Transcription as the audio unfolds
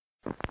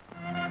Bang,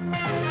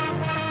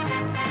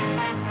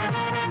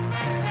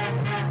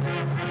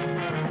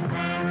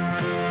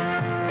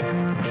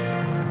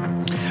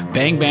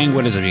 bang,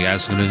 what is up, you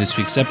guys? Welcome to this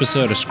week's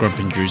episode of Scrump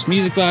and Drew's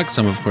Music Box.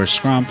 I'm, of course,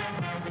 Scrump.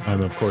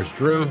 I'm, of course,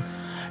 Drew.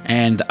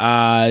 And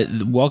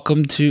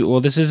welcome to, well,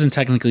 this isn't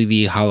technically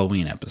the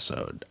Halloween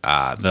episode.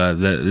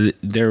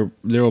 There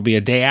will be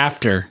a day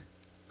after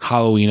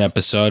Halloween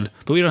episode,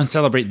 but we don't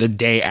celebrate the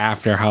day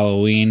after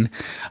Halloween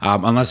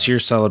unless you're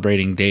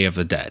celebrating Day of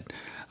the Dead,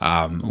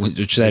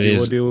 which that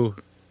is. We'll do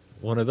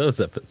one of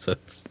those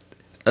episodes.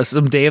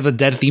 Some Day of the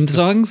Dead themed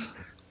songs?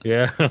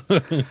 Yeah.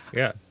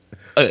 Yeah.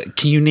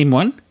 Can you name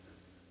one?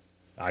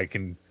 I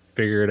can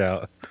figure it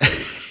out.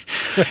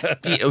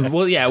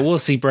 Well, yeah, we'll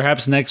see.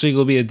 Perhaps next week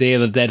will be a Day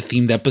of the Dead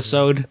themed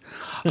episode.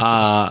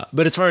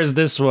 But as far as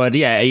this one,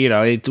 yeah, you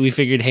know, we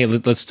figured, hey,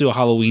 let's do a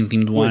Halloween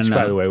themed one. Which,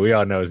 by the way, we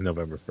all know is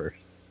November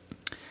 1st.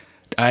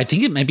 I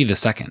think it might be the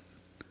 2nd.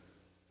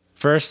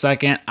 First,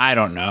 2nd, I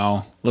don't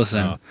know.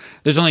 Listen,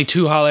 There's only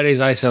two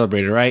holidays I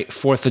celebrated, right?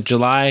 4th of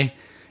July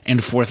and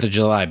 4th of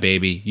July,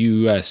 baby.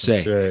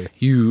 USA. Right.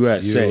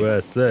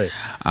 USA.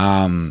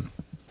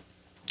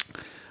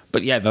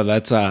 But yeah, though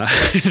that's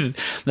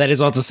that is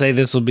all to say.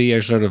 This will be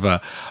our sort of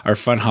our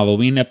fun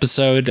Halloween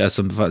episode.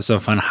 Some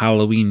fun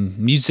Halloween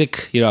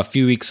music. You know, a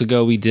few weeks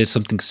ago we did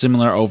something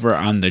similar over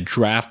on the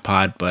Draft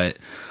Pod. But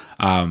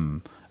I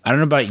don't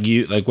know about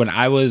you. Like when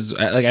I was,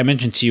 like I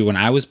mentioned to you, when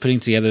I was putting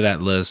together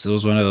that list, it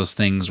was one of those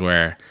things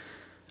where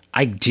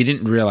I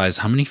didn't realize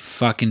how many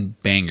fucking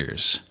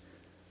bangers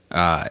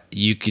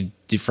you could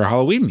do for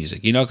Halloween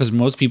music, you know, because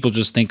most people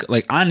just think,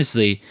 like,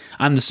 honestly,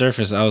 on the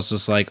surface, I was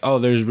just like, oh,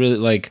 there's really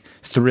like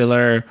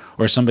Thriller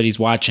or Somebody's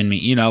Watching Me,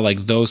 you know,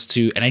 like those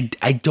two. And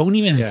I don't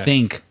even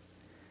think,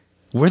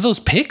 were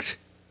those picked?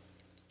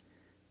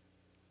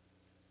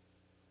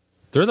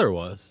 Thriller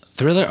was.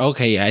 Thriller?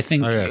 Okay, yeah, I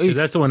think. Oh, yeah, 'cause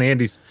that's the one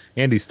Andy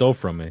stole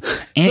from me.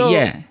 And so,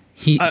 yeah,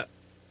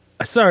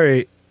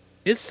 sorry,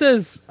 it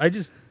says, I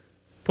just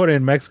put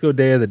in Mexico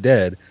Day of the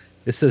Dead.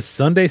 It says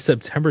Sunday,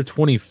 September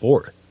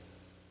 24th.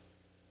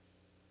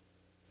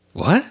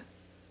 What?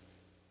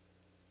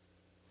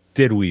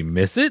 Did we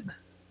miss it?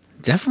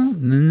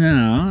 Definitely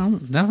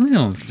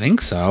don't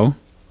think so.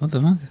 What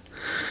the fuck?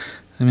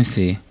 Let me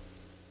see.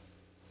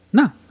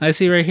 No, I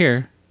see right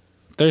here.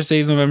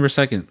 Thursday, November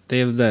 2nd, Day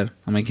of the Dead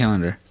on my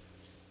calendar.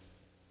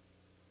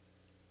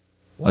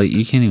 Oh,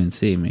 you can't even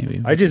see, maybe.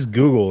 I just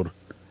Googled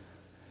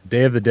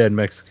Day of the Dead,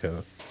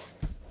 Mexico.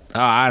 Oh,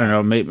 I don't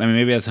know.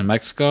 Maybe that's in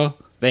Mexico.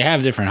 They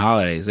have different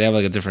holidays. They have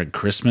like a different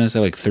Christmas.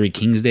 They have like Three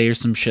Kings Day or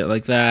some shit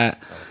like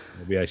that.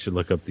 Maybe I should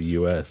look up the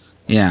U.S.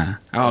 Yeah.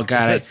 Oh,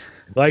 God.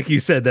 Like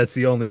you said, that's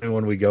the only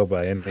one we go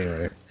by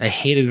anyway. I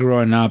hated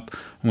growing up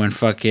when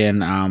fucking,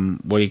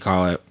 what do you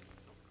call it?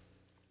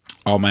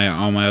 All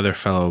my other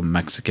fellow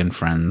Mexican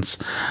friends,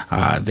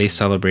 they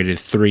celebrated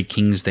Three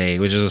Kings Day,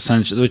 which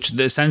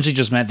essentially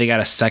just meant they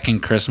got a second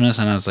Christmas,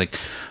 and I was like,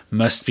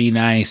 must be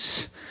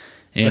nice,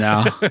 you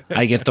know.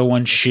 I get the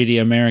one shitty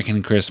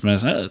American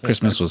Christmas.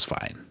 Christmas was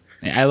fine.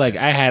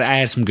 I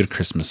had some good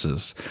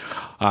Christmases,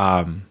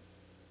 but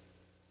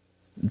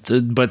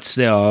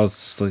still, I was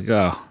just like,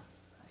 oh.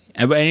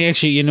 And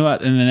actually, you know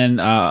what? And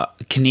then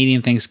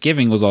Canadian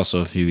Thanksgiving was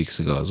also a few weeks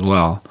ago as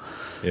well.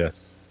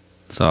 Yes.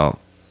 So.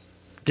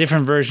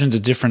 Different versions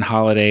of different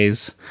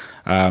holidays.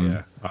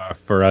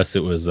 For us,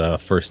 it was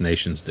First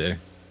Nations Day.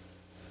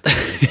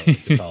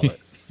 Call it.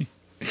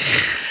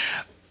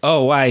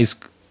 Oh, why?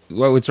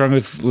 What's wrong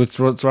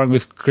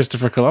with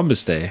Christopher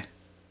Columbus Day?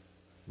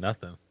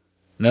 Nothing.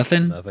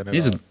 Nothing.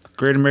 He's a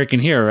great American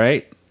hero,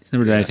 right? He's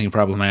never done anything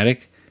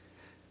problematic.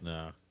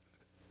 No.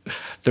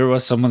 There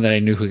was someone that I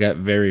knew who got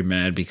very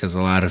mad because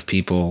a lot of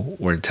people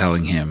were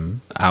telling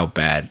him how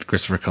bad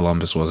Christopher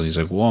Columbus was. And he's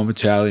like, well, I'm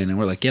Italian. And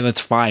we're like, yeah, that's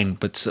fine.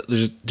 But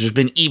there's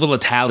been evil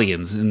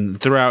Italians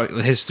throughout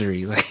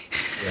history. Like,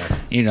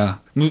 you know,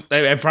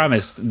 I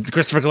promise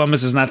Christopher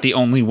Columbus is not the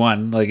only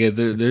one. Like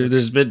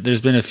there's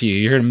been a few.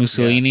 You heard of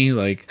Mussolini? Yeah.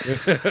 Like,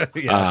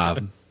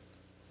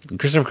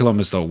 Christopher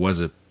Columbus, though,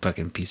 was a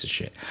fucking piece of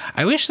shit.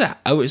 I wish there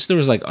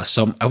was like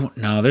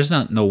there's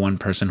not no one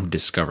person who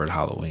discovered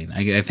Halloween.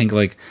 I think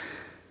like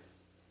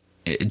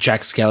Jack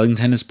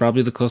Skellington is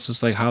probably the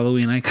closest like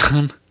Halloween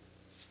icon.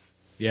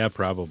 Yeah,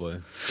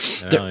 probably.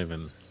 I don't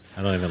even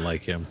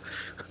like him.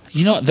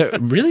 You know,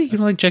 really? You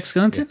don't like Jack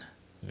Skellington?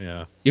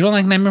 Yeah. You don't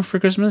like Nightmare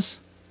Before Christmas?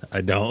 I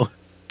don't.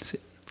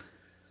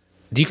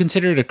 Do you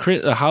consider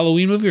it a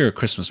Halloween movie or a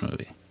Christmas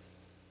movie?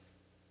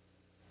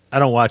 I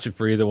don't watch it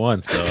for either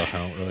one, so I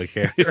don't really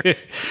care.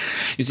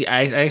 You see,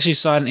 I actually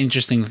saw an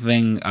interesting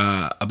thing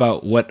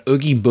about what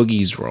Oogie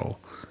Boogie's role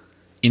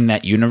in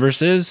that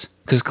universe is,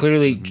 because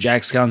clearly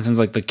Jack Skellington's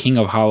like the king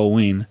of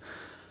Halloween.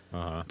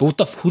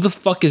 But who the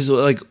fuck is,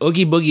 like,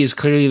 Oogie Boogie is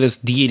clearly this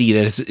deity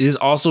that is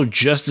also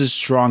just as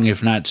strong,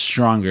 if not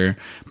stronger.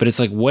 But it's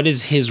like, what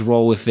is his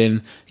role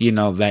within, you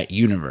know, that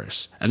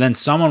universe? And then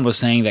someone was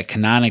saying that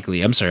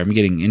canonically, I'm sorry, I'm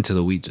getting into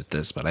the weeds with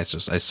this, but I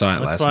saw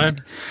it last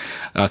night.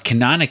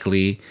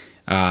 Canonically,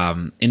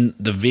 in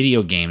the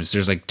video games,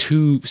 there's like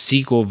 2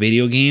 sequel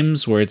video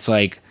games where it's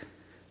like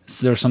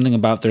there was something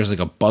about there's like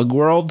a bug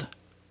world,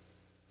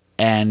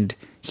 and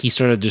he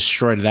sort of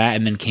destroyed that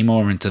and then came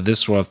over into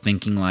this world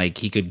thinking like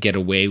he could get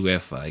away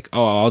with like,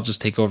 oh, I'll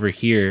just take over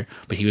here.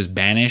 But he was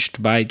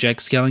banished by Jack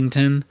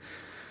Skellington,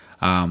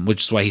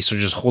 which is why he sort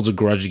of just holds a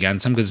grudge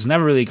against him, because it's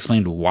never really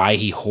explained why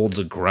he holds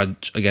a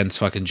grudge against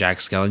fucking Jack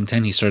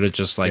Skellington. He's sort of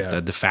just like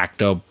the de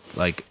facto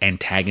like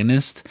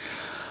antagonist.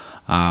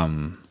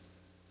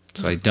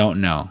 So I don't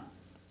know,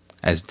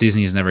 as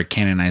Disney has never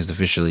canonized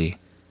officially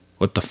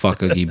what the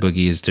fuck Oogie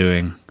Boogie is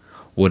doing,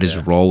 what his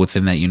role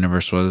within that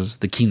universe was.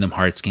 The Kingdom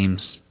Hearts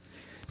games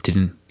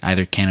didn't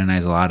either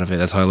canonize a lot of it.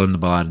 That's how I learned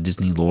about a lot of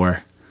Disney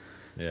lore.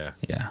 Yeah.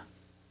 Yeah.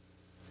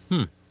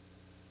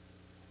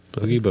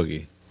 Oogie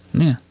Boogie.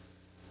 Yeah.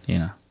 You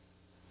know.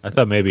 I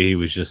thought maybe he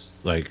was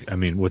just like, I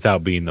mean,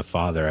 without being the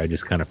father, I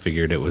just kind of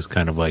figured it was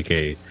kind of like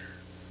a,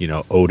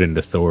 Odin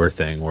to Thor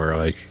thing where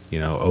like,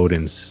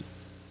 Odin's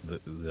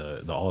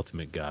the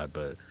ultimate god,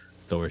 but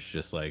Thor's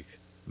just like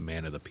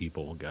man of the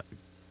people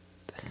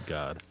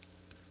god.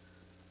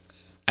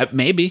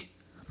 Maybe,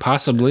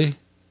 possibly,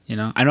 I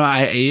know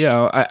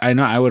I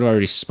know I would have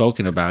already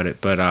spoken about it,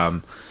 but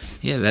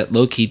that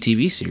low key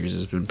TV series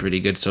has been pretty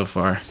good so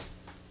far.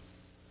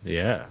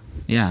 Yeah.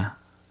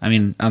 I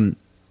mean,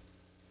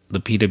 the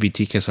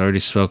PWT cast already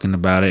spoken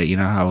about it.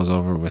 How I was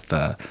over with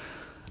the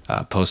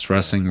post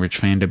wrestling Rich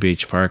Fan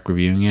WH Park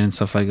reviewing it and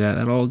stuff like that.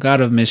 That old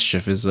God of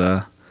Mischief is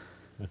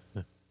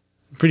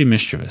pretty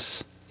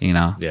mischievous,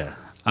 Yeah.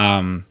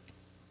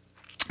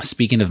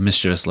 Speaking of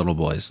mischievous little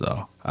boys,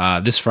 though,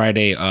 this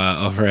Friday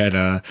over at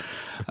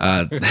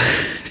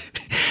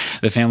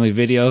the Family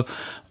Video,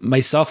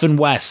 myself and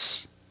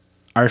Wes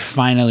are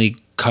finally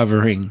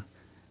covering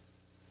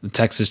the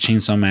Texas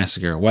Chainsaw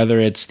Massacre, whether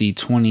it's the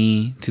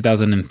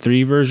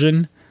 2003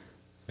 version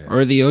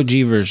or the OG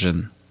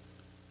version,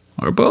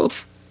 or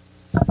both.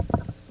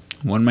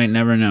 One might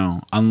never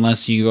know,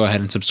 unless you go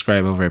ahead and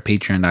subscribe over at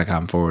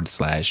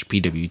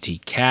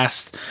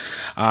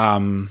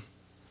patreon.com/PWTcast.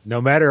 No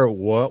matter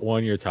what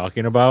one you're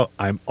talking about,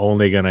 I'm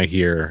only going to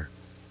hear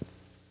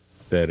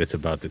that it's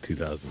about the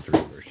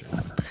 2003 version.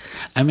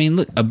 I mean,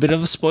 look, a bit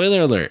of a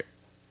spoiler alert.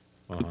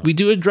 We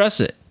do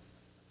address it.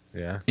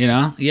 Yeah.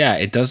 Yeah,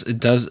 it does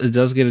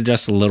get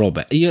addressed a little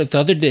bit. The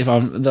other day,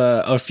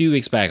 a few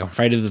weeks back, on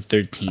Friday the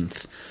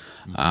 13th,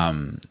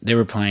 they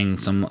were playing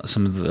some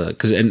of the,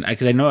 because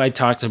I know I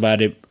talked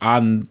about it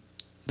on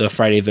the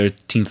Friday the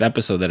 13th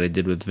episode that I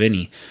did with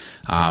Vinny,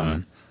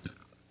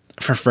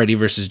 for Freddy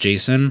versus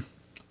Jason.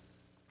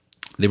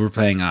 They were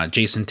playing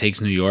Jason Takes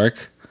New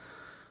York.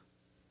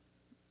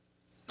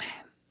 Man,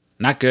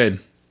 not good.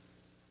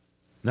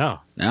 No.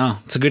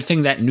 It's a good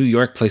thing that New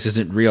York place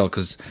isn't real,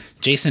 because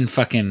Jason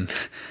fucking,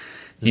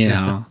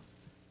 on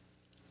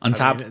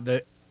top.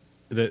 The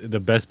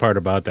bbest part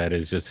about that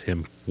is just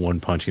him one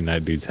punching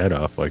that dude's head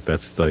off. Like,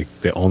 that's like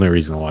the only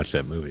reason to watch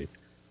that movie.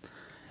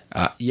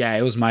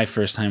 It was my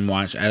first time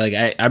watch.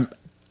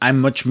 I'm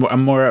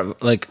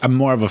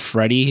more of a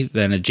Freddy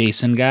than a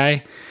Jason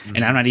guy,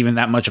 and I'm not even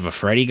that much of a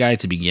Freddy guy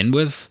to begin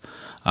with.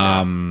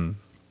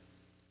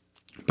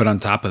 But on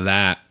top of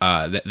that,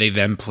 they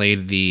then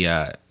played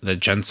the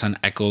Jensen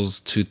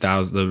Ackles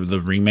 2000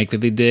 the remake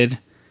that they did.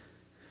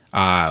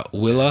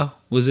 Willa,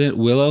 was it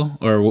Willow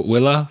or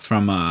Willa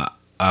from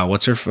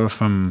what's her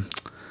from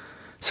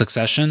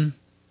Succession?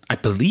 I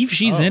believe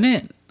she's in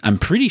it. I'm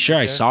pretty sure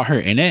I saw her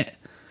in it.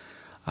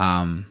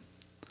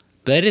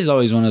 But it is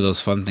always one of those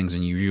fun things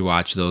when you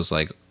rewatch those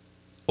like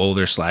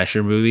older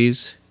slasher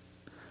movies,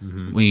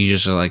 when you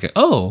just are like,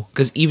 oh,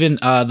 because even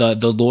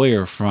the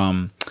lawyer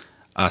from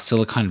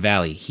Silicon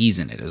Valley, he's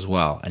in it as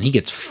well, and he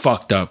gets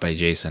fucked up by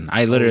Jason.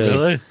 I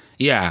literally,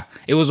 yeah,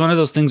 it was one of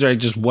those things where I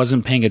just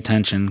wasn't paying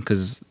attention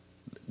because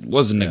it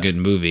wasn't a good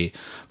movie.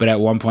 But at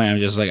one point, I'm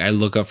just like, I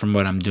look up from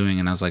what I'm doing,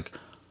 and I was like,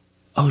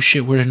 oh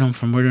shit, where did I know him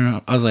from? Where did I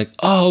know? I was like,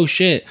 oh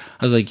shit.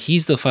 I was like,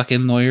 he's the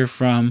fucking lawyer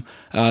from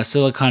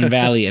Silicon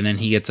Valley. And then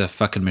he gets a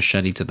fucking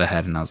machete to the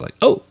head. And I was like,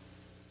 oh.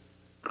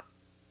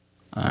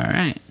 All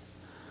right.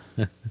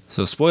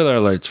 So spoiler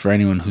alerts for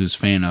anyone who's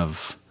fan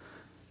of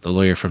the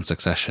lawyer from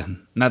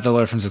Succession. Not the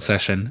lawyer from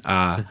Succession.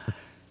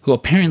 Who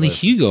apparently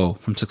Hugo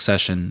from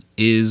Succession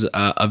is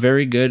a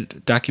very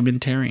good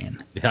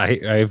documentarian. Yeah,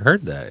 I've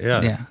heard that.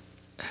 Yeah. Yeah.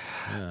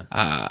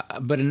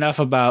 But enough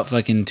about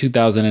fucking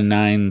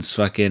 2009's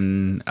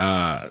fucking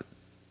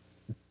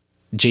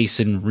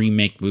Jason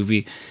remake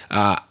movie.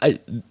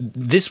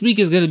 This week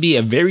is going to be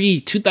a very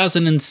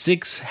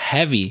 2006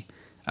 heavy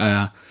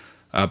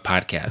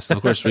podcast.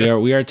 Of course,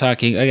 we are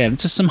talking again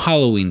just some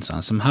Halloween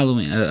songs, some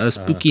Halloween, a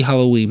spooky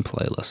Halloween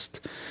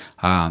playlist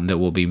that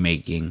we'll be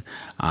making.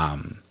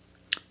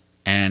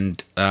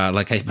 And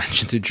like I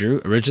mentioned to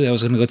Drew, originally I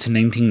was going to go to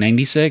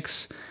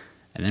 1996,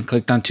 and then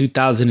clicked on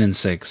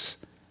 2006.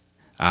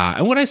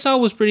 And what I saw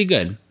was pretty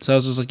good. So I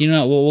was just like,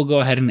 we'll go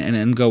ahead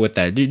and go with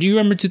that. Do you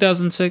remember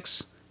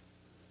 2006?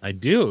 I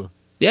do.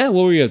 Yeah,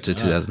 what were you up to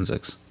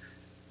 2006?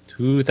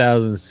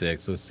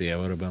 2006. Let's see. I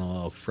would have been a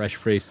little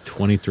fresh-faced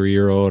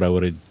 23-year-old. I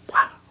would have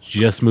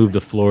just moved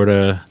to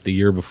Florida the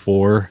year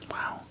before.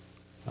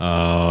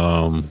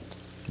 Wow.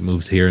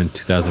 moved here in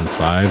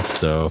 2005.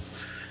 So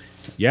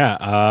yeah,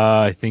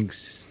 I think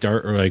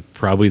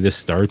probably the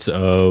starts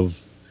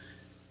of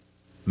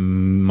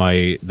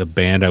the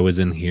band I was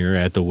in here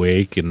at the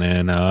Wake, and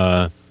then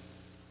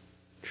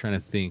trying to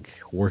think,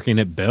 working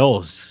at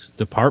Bell's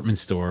department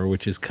store,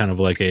 which is kind of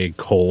like a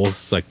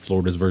Kohl's, like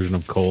Florida's version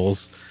of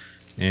Kohl's.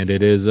 And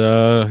it is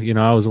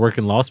I was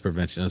working loss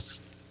prevention. I was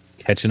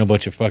catching a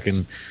bunch of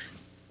fucking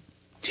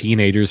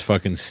teenagers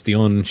fucking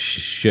stealing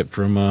shit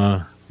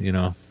from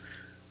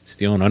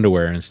stealing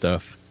underwear and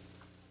stuff.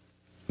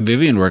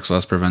 Vivian works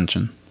loss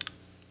prevention.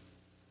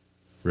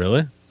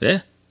 Really?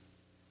 Yeah.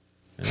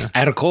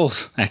 At a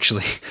Kohl's,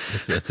 actually.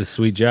 It's a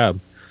sweet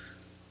job.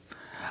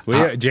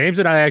 James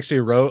and I actually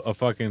wrote a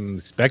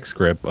fucking spec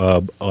script.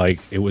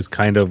 It was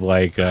kind of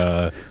way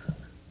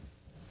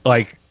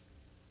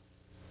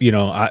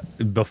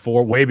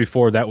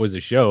before that was a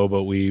show,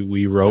 but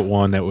we wrote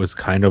one that was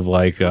kind of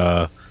like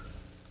now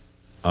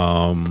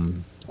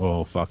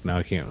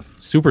I can't,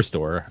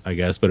 Superstore, I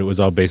guess, but it was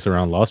all based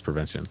around loss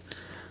prevention.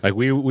 Like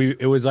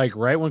it was like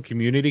right when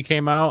Community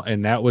came out,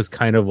 and that was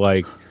kind of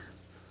like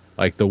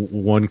the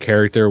one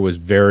character was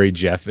very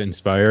Jeff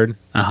inspired,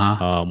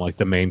 like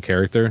the main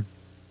character,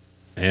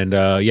 and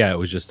it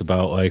was just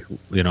about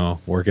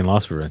working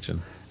loss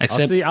prevention.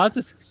 Except I'll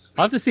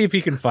have to see if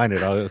he can find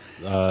it. Or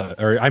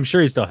I'm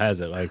sure he still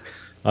has it. Like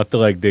I'll have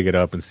to dig it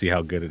up and see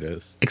how good it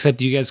is.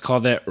 Except you guys call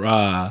that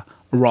Raw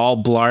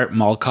Blart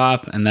Mall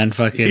Cop, and then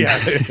fucking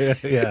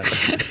yeah.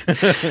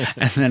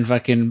 and then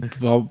fucking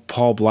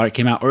Paul Blart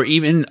came out, or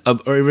even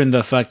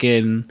the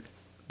fucking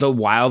the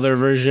Wilder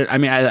version. I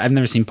mean, I've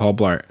never seen Paul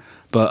Blart,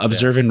 but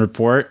Observe and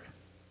Report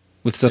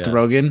with Seth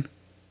Rogen.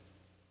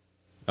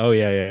 Oh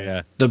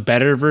yeah. The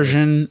better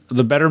version,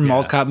 the better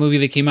Mall Cop movie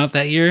that came out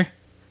that year.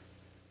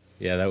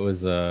 Yeah, that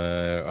was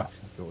what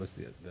was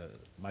the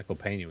Michael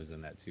Pena was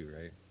in that too,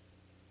 right?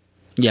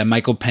 Yeah,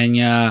 Michael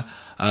Pena,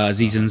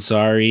 Aziz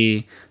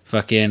Ansari,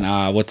 fucking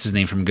what's his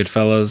name from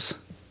Goodfellas?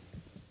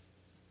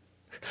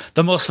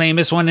 The most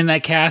famous one in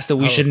that cast that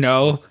we should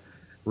know.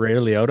 Ray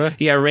Liotta?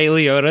 Yeah, Ray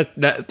Liotta.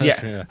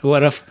 Yeah.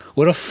 What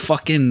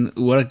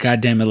a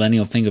goddamn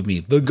millennial thing of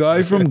me. The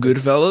guy from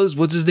Goodfellas?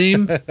 What's his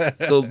name?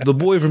 The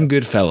boy from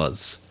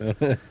Goodfellas.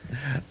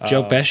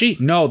 Joe Pesci?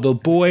 No, the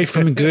boy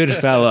from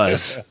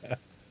Goodfellas.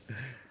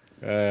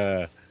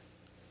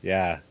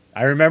 Yeah.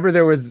 I remember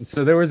there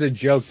was a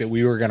joke that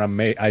we were gonna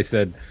make. I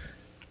said,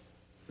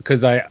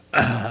 because I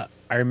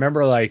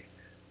remember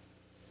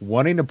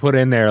wanting to put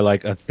in there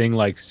a thing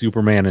like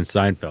Superman and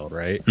Seinfeld,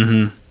 right?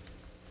 Mm-hmm.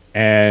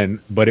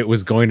 But it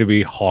was going to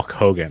be Hulk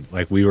Hogan.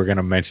 Like we were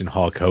gonna mention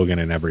Hulk Hogan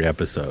in every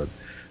episode.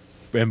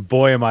 And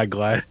boy, am I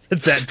glad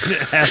that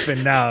didn't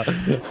happen now.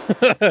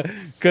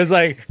 Because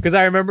I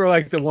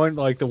remember the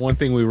one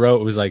thing we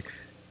wrote was the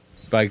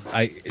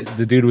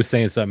dude was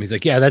saying something. He's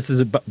like, yeah, that's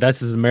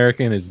as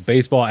American as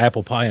baseball,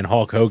 apple pie, and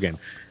Hulk Hogan.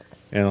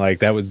 And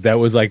that was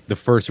the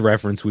first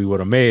reference we would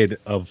have made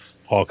of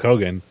Hulk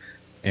Hogan.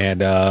 And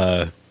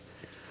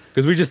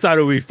because we just thought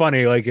it would be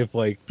funny, if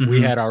we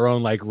had our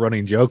own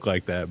running joke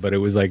like that, but it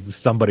was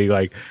somebody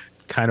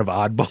kind of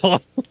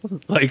oddball,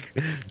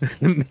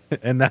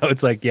 and now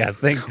it's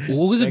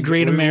what was a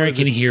great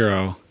American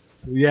hero?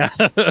 Yeah,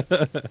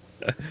 the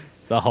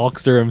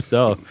Hulkster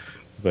himself.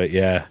 But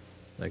yeah,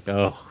 did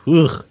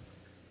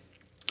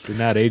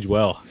not age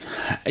well.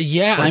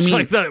 Yeah,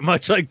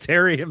 much like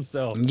Terry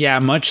himself. Yeah,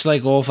 much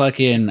like old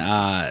fucking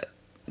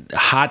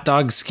hot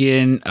dog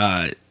skin,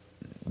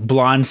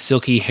 blonde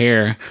silky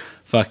hair,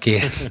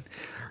 fucking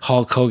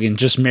Hulk Hogan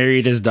just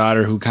married his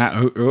daughter,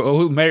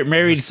 who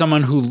married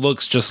someone who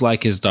looks just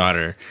like his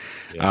daughter.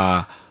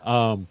 Yeah.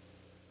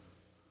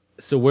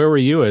 So where were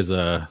you as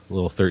a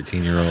little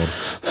 13-year-old?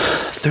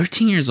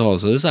 13 years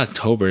old. So this is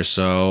October.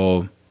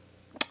 So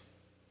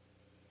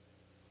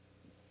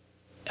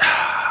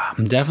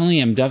I'm definitely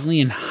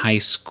in high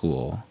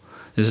school.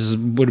 This is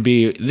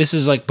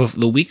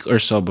the week or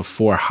so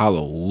before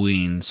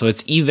Halloween. So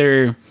it's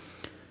either.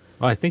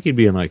 Well, I think you'd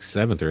be in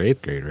 7th or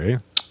 8th grade, right?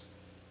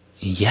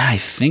 Yeah, I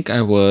think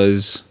I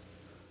was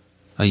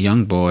a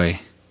young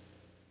boy.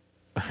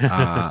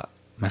 I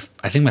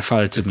think my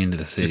father took me into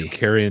the city. Just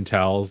carrying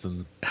towels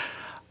and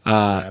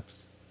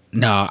wraps.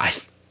 No,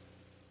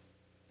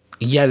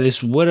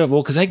 this would have,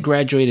 because I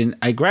graduated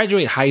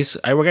high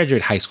school. I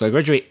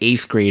graduated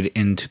 8th grade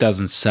in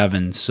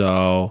 2007.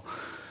 So,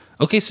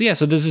 okay,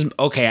 so this is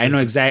okay. I know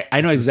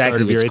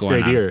exactly what's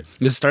going on. This is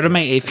the start of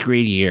my 8th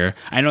grade year.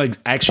 I know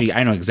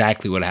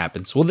exactly what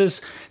happens. Well,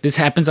 this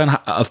happens on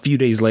a few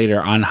days later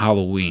on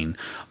Halloween,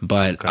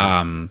 but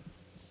okay.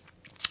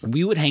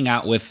 We would hang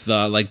out with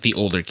the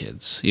older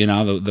kids. They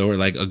were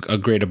a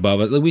grade above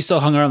us. We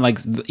still hung around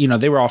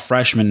they were all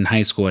freshmen in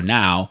high school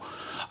now.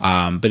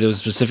 But it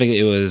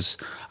was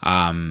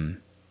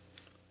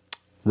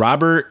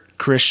Robert,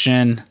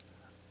 Christian,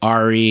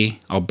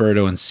 Ari,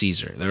 Alberto, and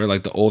Caesar. They were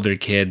the older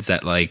kids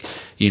that we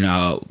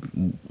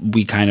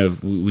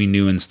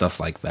knew and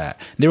stuff like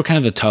that. They were kind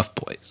of the tough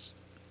boys,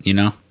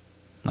 Okay.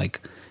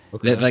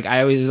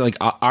 I always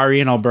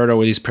Ari and Alberto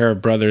were these pair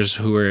of brothers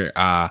who were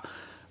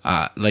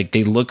like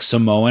they look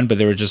Samoan, but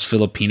they were just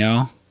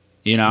Filipino,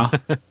 you know?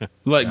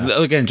 Like,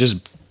 again,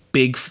 just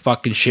big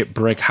fucking shit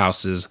brick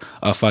houses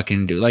of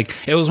fucking dude. Like,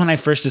 it was when I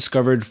first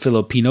discovered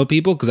Filipino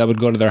people, because I would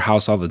go to their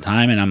house all the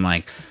time, and I'm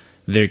like,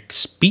 they're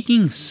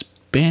speaking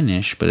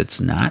Spanish, but it's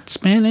not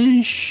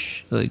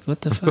Spanish. Like, what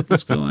the fuck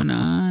is going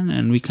on?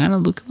 And we kind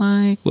of look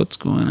like, what's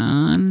going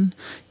on?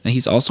 And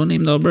he's also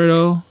named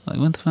Alberto. Like,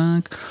 what the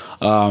fuck?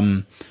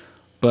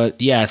 But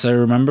yeah, so I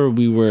remember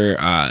we were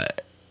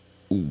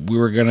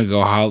gonna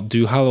go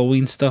do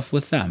Halloween stuff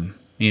with them,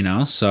 you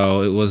know.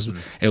 So it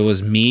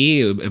was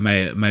me,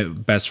 my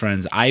best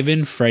friends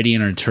Ivan, Freddie,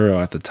 and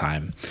Arturo at the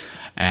time,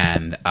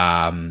 and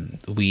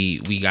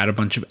we got a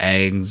bunch of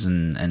eggs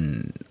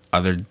and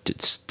other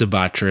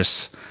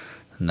debaucherous,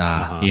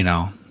 you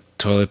know,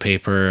 toilet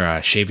paper,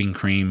 shaving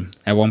cream.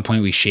 At one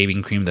point, we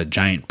shaving creamed a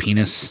giant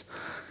penis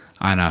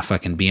on a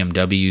fucking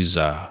BMW's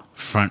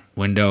front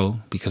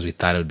window because we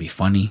thought it would be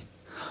funny.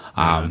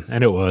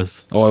 And it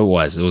was. Oh,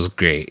 it was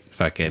great.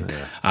 Fucking.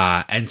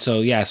 And so,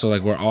 yeah, so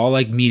like we're all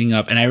like meeting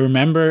up. And I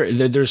remember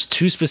there's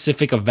two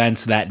specific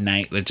events that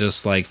night that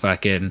just like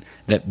fucking,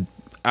 that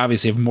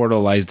obviously have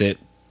immortalized it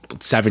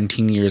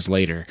 17 years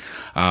later.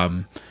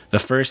 The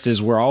first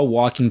is we're all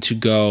walking to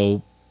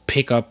go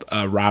pick up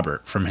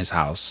Robert from his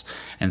house,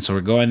 and so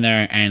we're going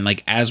there, and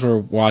like as we're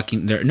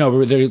walking there,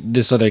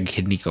 this other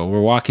kid Nico,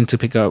 we're walking to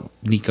pick up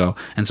Nico,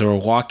 and so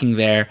we're walking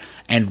there,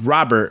 and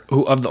Robert,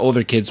 who of the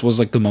older kids was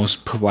like the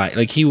most polite,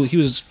 like he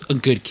was a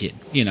good kid,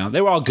 you know, they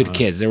were all good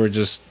kids, they were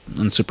just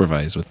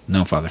unsupervised with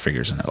no father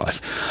figures in their life,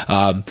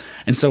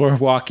 and so we're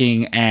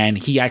walking, and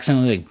he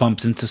accidentally like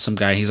bumps into some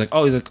guy. He's like,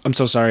 I'm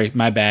so sorry,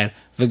 my bad.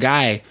 The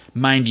guy,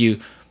 mind you,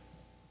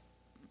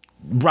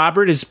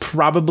 Robert is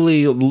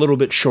probably a little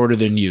bit shorter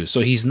than you,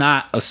 so he's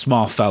not a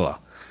small fella.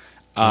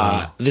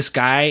 This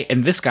guy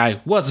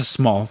was a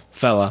small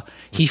fella.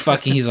 He's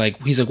like,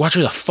 watch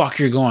where the fuck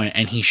you're going,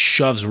 and he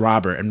shoves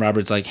Robert, and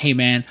Robert's like, hey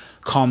man,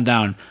 calm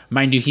down.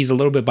 Mind you, he's a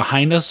little bit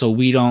behind us, so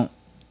we don't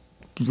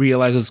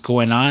realize what's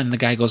going on. And the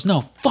guy goes,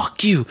 no,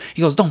 fuck you.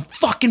 He goes, don't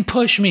fucking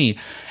push me.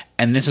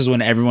 And this is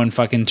when everyone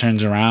fucking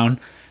turns around,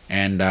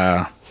 and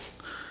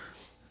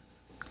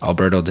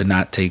Alberto did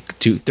not take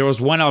too. There was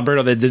one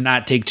Alberto that did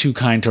not take too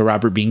kind to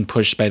Robert being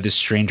pushed by this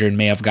stranger and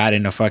may have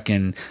gotten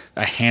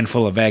a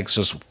handful of eggs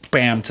just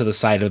bam to the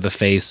side of the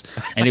face.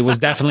 And it was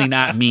definitely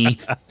not me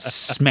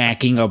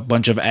smacking a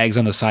bunch of eggs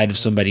on the side of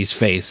somebody's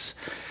face.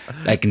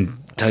 I can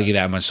tell you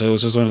that much. So it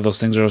was just one of those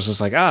things where I was just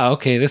like,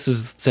 okay, this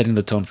is setting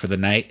the tone for the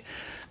night.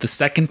 The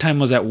second time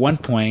was at one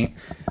point,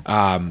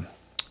 the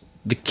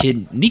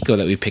kid Nico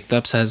that we picked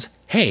up says,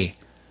 hey,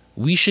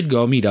 we should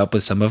go meet up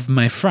with some of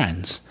my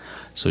friends.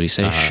 So we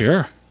say,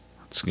 sure,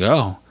 let's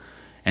go.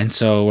 And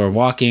so we're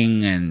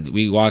walking, and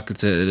we walk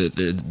to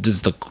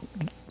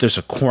there's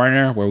a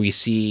corner where we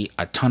see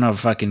a ton of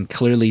fucking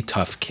clearly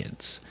tough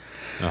kids.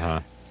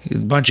 A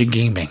bunch of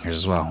gangbangers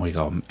as well. We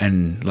go,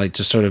 and like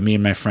just sort of me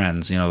and my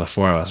friends, you know, the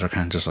four of us are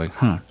kind of just like,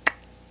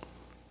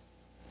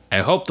 I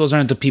hope those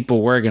aren't the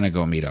people we're going to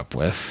go meet up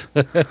with.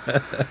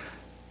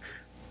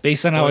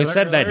 Based on how I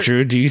said that,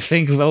 Drew, do you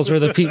think those were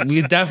the people?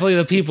 Definitely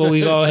the people we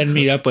go ahead and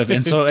meet up with.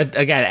 And so,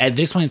 again, at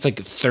this point, it's like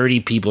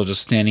 30 people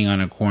just standing on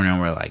a corner, and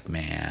we're like,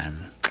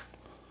 man,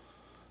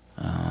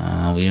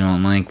 we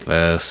don't like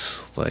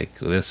this. Like,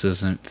 this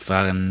isn't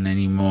fun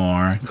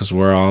anymore because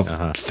we're all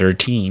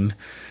 13,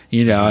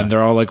 you know, and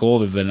they're all like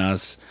older than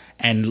us.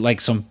 And like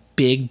some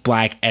big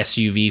black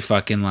SUV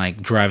fucking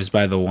like drives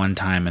by the one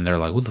time, and they're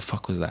like, what the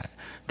fuck was that?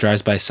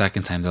 Drives by a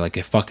second time, they're like,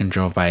 it fucking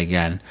drove by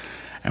again.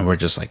 And we're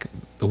just like,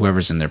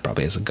 whoever's in there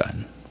probably has a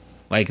gun.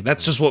 Like,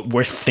 that's just what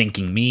we're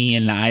thinking. Me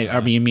and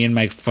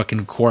my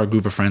fucking core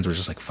group of friends were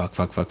just like, fuck.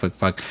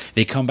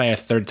 They come by a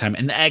third time,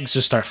 and the eggs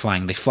just start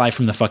flying. They fly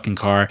from the fucking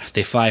car.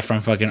 They fly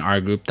from fucking our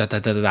group,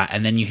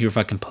 and then you hear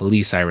fucking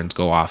police sirens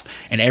go off,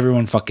 and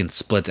everyone fucking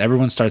splits.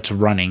 Everyone starts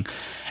running.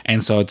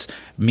 And so it's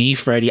me,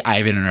 Freddie,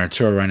 Ivan, and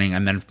Arturo running,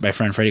 and then my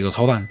friend Freddie goes,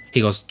 hold on. He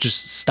goes,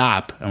 just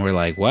stop. And we're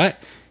like, what?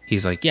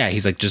 He's like, yeah.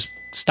 He's like, just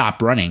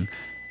stop running.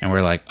 And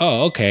we're like,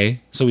 oh, okay.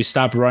 So we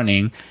stopped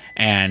running,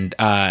 and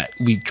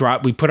we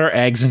put our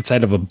eggs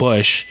inside of a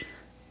bush,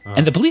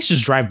 and the police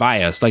just drive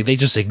by us. Like, they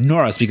just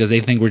ignore us because they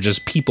think we're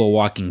just people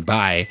walking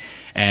by.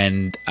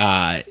 And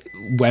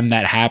when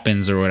that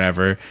happens or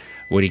whatever,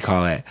 what do you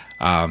call it?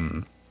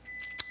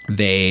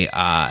 They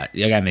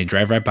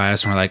drive right by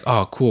us, and we're like,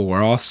 oh, cool,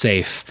 we're all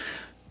safe.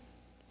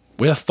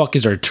 Where the fuck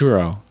is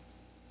Arturo?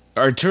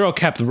 Arturo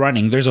kept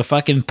running. There's a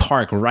fucking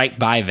park right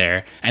by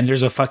there, and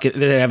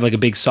they have like a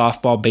big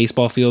softball,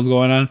 baseball field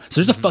going on. So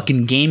there's a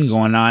fucking game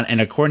going on, and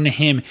according to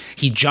him,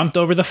 he jumped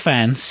over the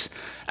fence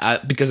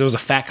because there was a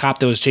fat cop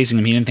that was chasing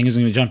him. He didn't think he was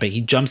going to jump it.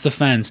 He jumps the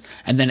fence,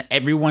 and then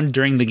everyone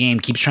during the game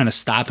keeps trying to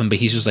stop him, but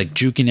he's just like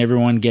juking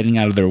everyone, getting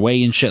out of their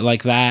way and shit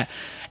like that.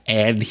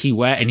 And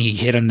he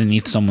hit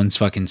underneath someone's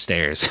fucking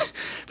stairs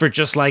for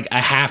just like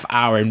a half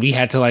hour, and we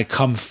had to like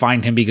come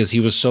find him because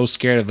he was so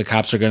scared that the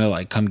cops are going to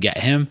like come get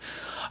him.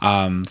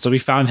 So we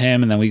found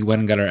him, and then we went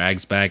and got our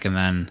eggs back, and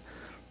then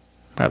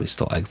Probably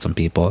still like some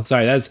people.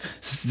 Sorry, it's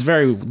a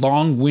very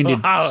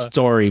long-winded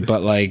story,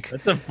 but like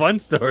that's a fun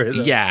story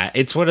though. Yeah,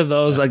 it's one of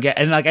those like,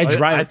 and like I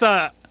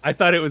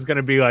thought it was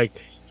gonna be like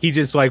he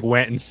just like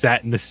went and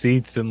sat in the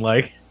seats and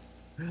like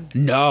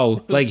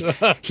no, like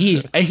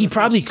he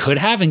probably could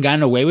have and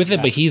gotten away with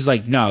it, but he's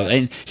like no,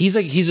 and he's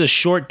a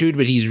short dude,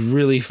 but he's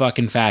really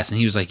fucking fast, and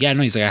he was like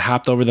he's like I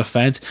hopped over the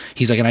fence,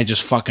 he's like, and I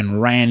just fucking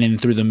ran in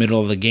through the middle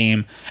of the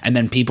game, and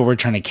then people were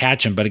trying to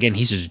catch him, but again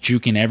he's just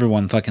juking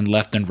everyone fucking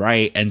left and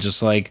right, and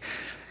just like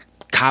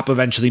cop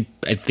eventually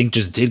I think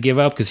just did give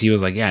up because he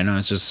was like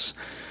it's just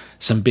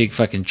some big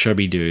fucking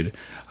chubby dude.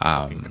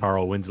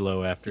 Carl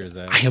Winslow after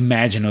that. I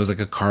imagine it was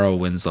like a Carl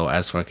Winslow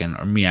as fucking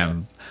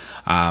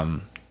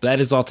that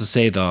is all to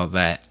say, though,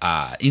 that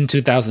in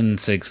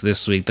 2006,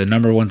 this week, the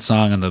number one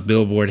song on the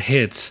Billboard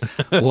hits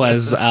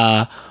was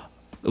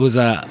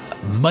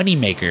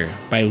Moneymaker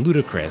by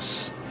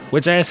Ludacris,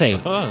 which I say,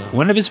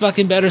 one of his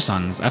fucking better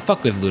songs. I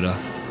fuck with Luda.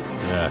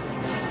 Yeah.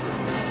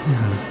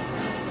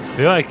 I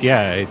feel like,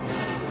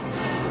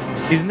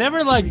 he's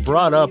never like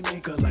brought up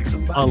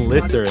on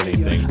lists or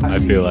anything, I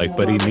feel like,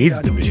 but he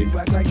needs to be.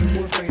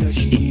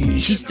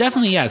 He's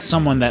definitely,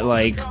 someone that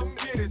like,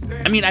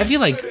 I mean, I feel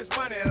like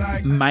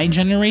my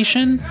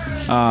generation,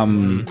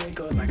 of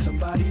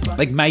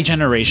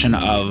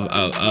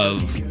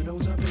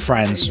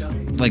friends,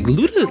 like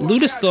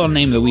Luda's still a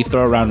name that we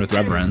throw around with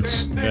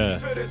reverence. Yeah.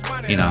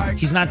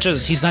 He's not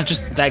just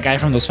that guy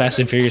from those Fast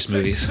and Furious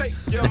movies.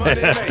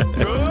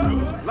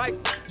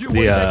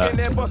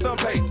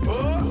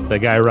 The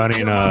guy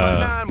running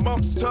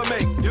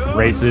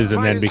races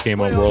and then became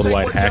a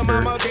worldwide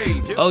hacker.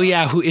 Oh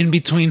yeah, who in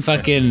between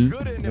fucking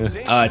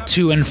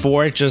 2 and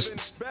 4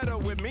 just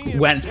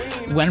went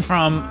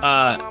from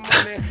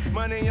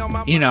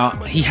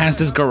he has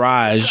this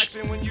garage,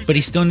 but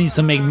he still needs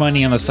to make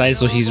money on the side,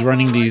 so he's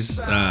running these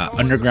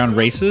underground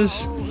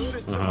races,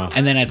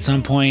 and then at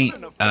some point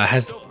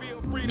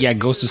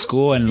goes to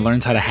school and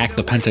learns how to hack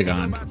the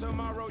Pentagon.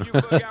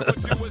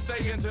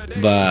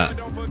 But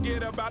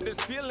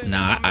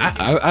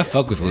I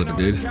fuck with Luda,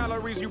 dude.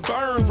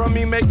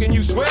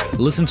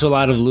 Listen to a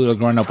lot of Luda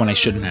growing up when I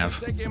shouldn't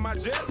have.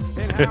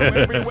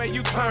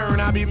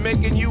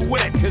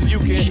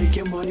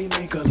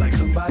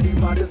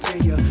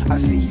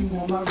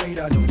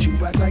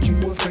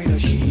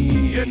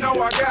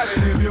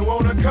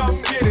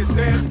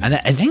 And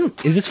I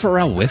think, is this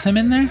Pharrell with him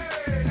in there?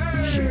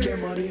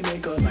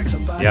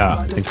 Yeah,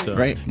 I think so.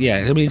 Right? Yeah,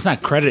 I mean, it's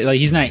not credit, like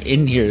he's not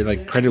in here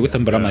like credit with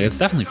him, but I'm like, it's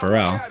definitely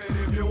Pharrell.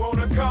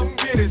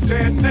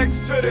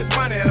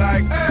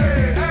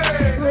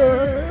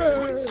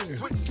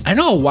 I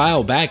know a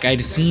while back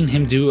I'd seen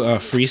him do a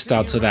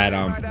freestyle to that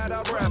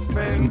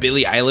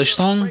Billie Eilish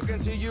song.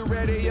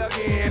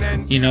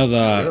 You know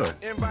the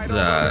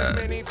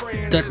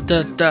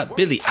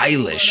Billie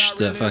Eilish,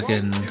 the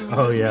fucking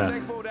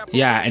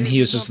and he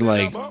was just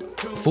like,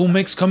 full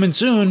mix coming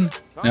soon.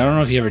 And I don't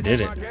know if he ever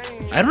did it.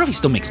 I don't know if he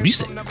still makes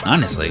music,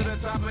 honestly.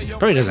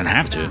 Probably doesn't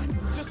have to.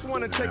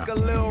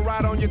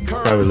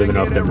 Probably living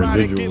off them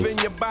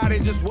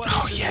residuals.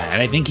 Oh yeah, and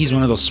I think he's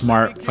one of those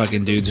smart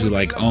fucking dudes who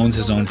like owns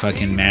his own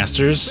fucking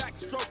masters,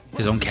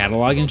 his own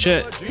catalog and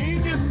shit.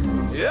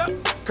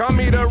 Call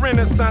me the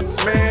Renaissance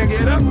man.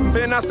 Get up,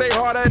 and I stay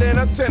harder than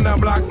a cinder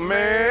block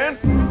man.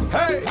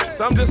 Hey,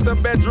 I'm just a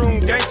bedroom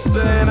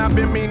gangster, and I've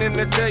been meaning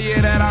to tell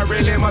you that I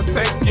really must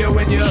thank you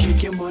when you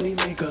shake your money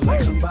maker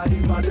like somebody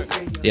about to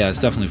take you. Yeah, it's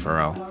definitely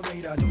Pharrell.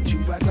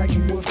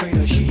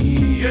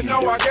 You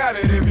know I got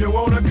it. If you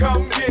wanna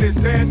come get it,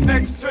 stand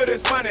next to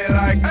this money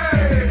like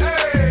hey,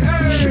 hey,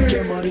 hey. Shake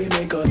your money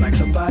maker like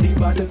somebody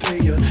about to pay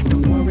you.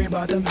 Don't worry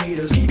about the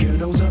meters, keep your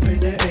nose up in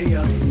the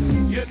air.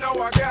 You know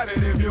I got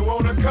it. If you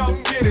wanna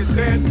come get it,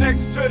 stand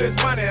next to this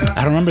money. I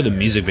don't remember the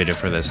music video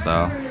for this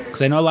though,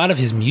 because I know a lot of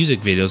his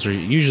music videos are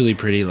usually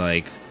pretty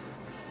like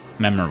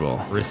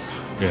memorable.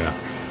 Yeah.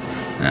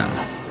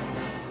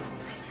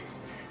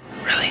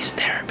 Release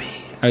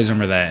therapy. I always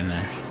remember that in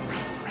there.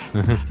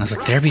 I was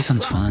like, therapy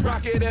sounds fun.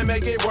 Like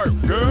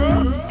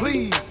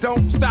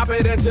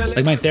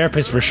my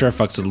therapist for sure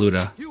fucks with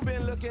Luda.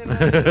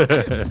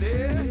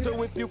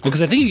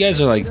 Because I think you guys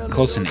are like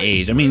close in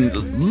age. I mean,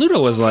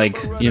 Luda was like,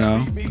 I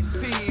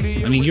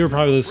mean, you were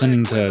probably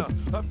listening to.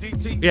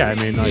 Yeah, I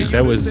mean, like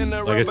that was,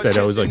 like I said,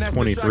 I was like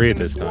 23 at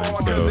this time,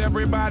 so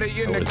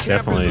it was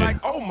definitely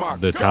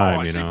the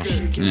time,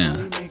 Yeah.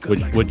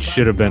 Which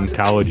should have been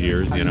college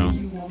years,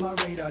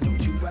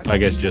 I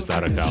guess just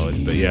out of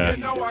college, but yeah,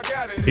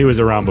 he was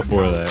around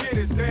before that.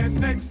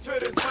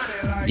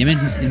 Yeah, man,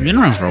 he's been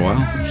around for a while.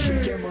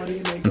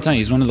 I'm telling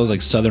you, he's one of those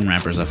like southern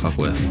rappers I fuck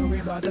with.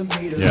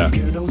 Yeah.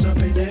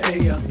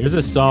 There's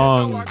a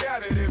song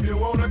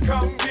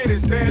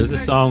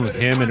with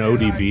him and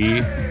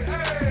ODB.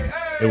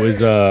 It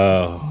was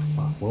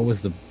what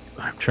was the?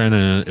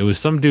 It was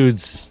some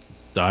dude's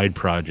side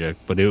project,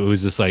 but it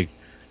was just like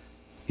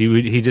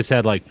he just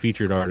had like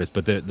featured artists.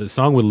 But the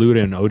song with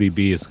Luda and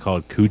ODB is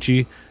called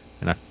Coochie,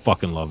 and I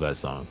fucking love that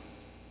song.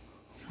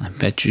 I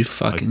bet you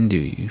fucking do.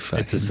 You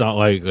fucking. It's a song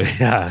like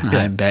yeah.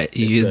 I bet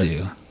you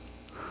do.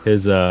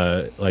 His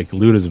like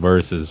Luda's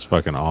verse is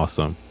fucking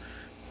awesome.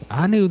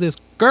 I knew this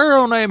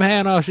girl named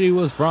Hannah. She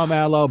was from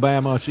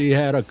Alabama. She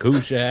had a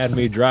coupe. She had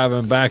me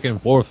driving back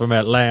and forth from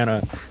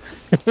Atlanta.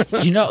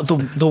 You know,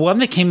 the one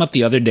that came up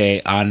the other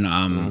day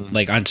on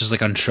like on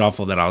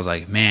shuffle that I was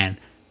like, man,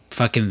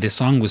 fucking this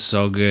song was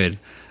so good.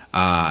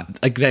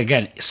 Like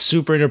again,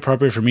 super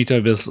inappropriate for me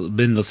to have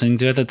been listening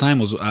to at the time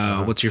was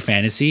What's Your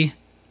Fantasy?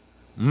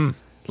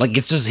 Like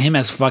it's just him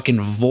as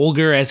fucking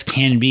vulgar as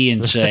can be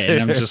and shit,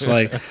 and I'm just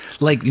like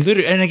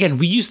literally. And again,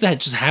 we used to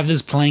just have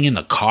this playing in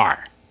the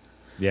car.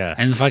 Yeah.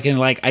 And fucking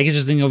like I could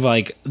just think of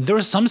like there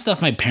was some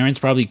stuff my parents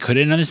probably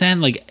couldn't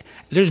understand. Like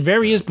there's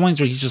various points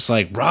where he's just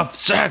like rough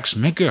sex,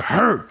 make it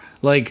hurt.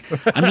 Like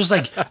I'm just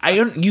like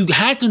you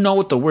had to know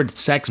what the word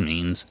sex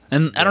means.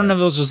 And I don't know if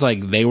it was just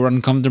like they were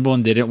uncomfortable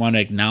and didn't want to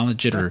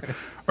acknowledge it or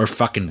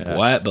fucking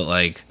what, but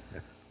like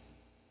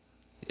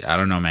I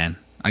don't know, man.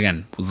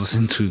 Again, was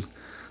listening to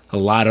a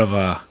lot of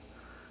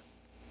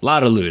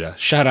Luda.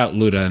 Shout out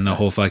Luda and the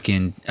whole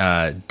fucking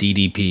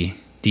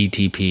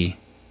DTP.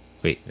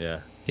 Wait. Yeah.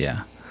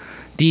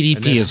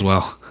 DDP then, as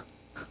well.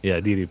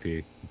 Yeah,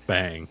 DDP.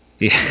 Bang.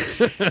 Yeah.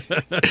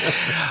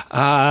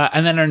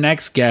 And then our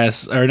next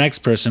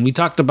person, we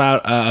talked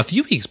about a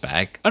few weeks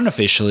back,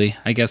 unofficially,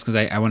 I guess, because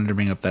I wanted to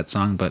bring up that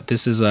song. But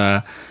this is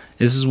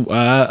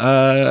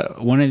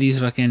one of these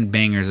fucking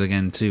bangers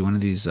again too. One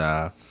of these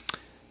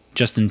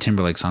Justin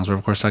Timberlake songs. We're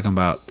of course talking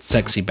about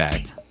 "Sexy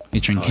Back,"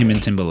 featuring him and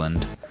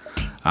Timbaland.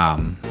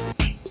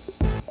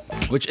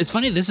 Which it's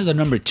funny. This is the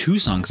number 2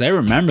 song because I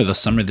remember the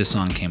summer this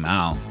song came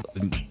out.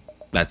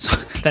 That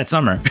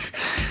summer.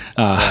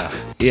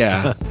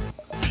 Yeah.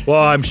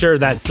 Well, I'm sure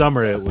that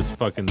summer it was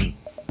fucking.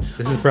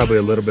 This is probably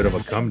a little bit of a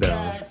come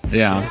down.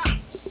 Yeah.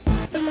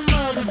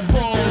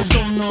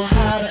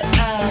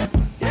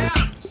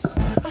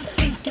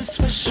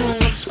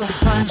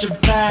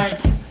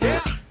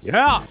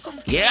 Yeah.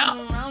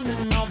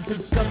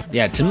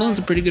 Yeah, Timbaland's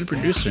a pretty good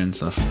producer and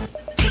stuff.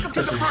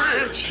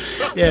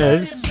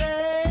 Yeah, I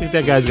think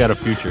that guy's got a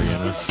future, you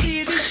know.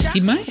 He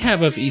might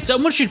have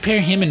someone should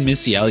pair him and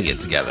Missy Elliott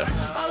together.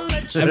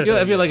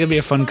 I feel like it'd be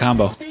a fun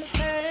combo.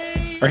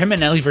 Or him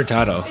and Nelly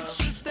Furtado.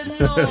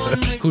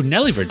 Who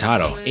Nelly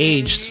Furtado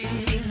aged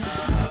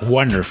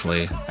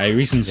wonderfully. I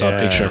recently saw a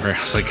picture of her. I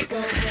was like,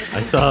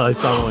 I saw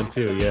one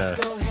too. Yeah.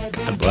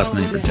 God bless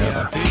Nelly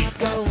Furtado.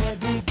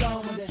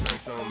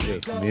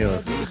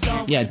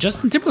 Yeah,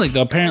 Justin Timberlake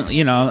though apparently,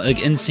 you know, like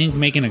NSYNC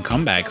making a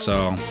comeback,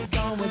 so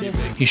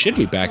he should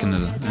be back in the,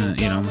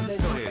 you know.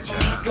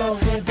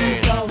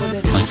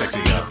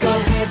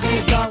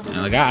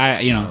 Like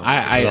I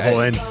the whole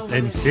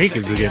NSYNC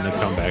is getting a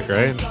comeback,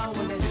 right?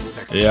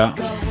 Yeah.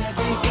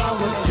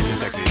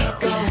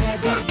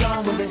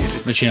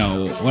 But you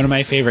know, one of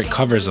my favorite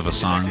covers of a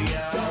song,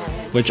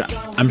 which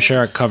I'm sure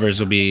our covers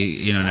will be,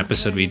 you know, an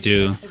episode we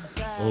do.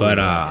 But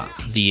I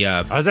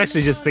was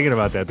actually just thinking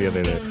about that the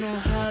other day,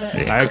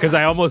 because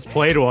I almost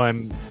played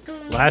one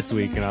last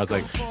week, and I was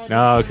like,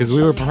 no, because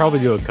we were probably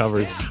doing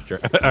covers,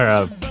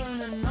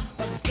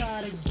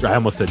 I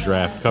almost said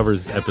draft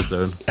covers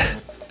episode.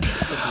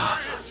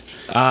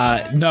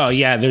 No,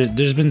 yeah,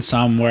 there's been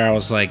some where I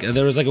was like,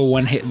 there was like a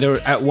one hit. There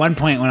at one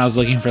point when I was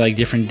looking for like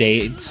different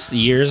dates,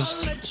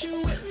 years.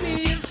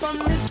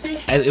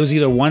 It was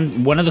either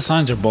one of the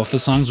songs or both the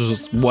songs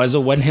was a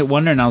one hit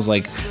wonder, and I was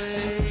like,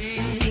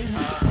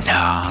 no,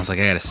 I was like,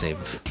 I gotta save.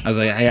 I was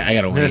like, I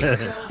gotta wait.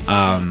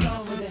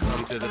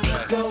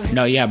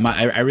 No, yeah,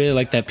 I really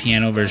like that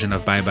piano version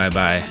of Bye Bye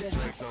Bye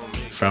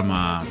from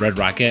Red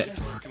Rocket.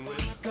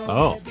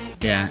 Oh,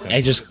 yeah,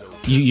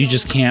 you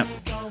just can't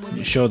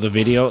show the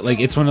video. Like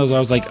it's one of those I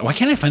was like, why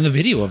can't I find the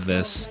video of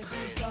this?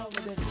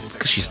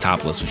 Because she's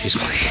topless when she's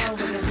playing.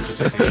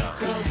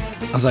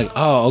 I was like,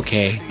 oh,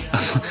 okay. I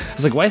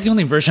was like, why is the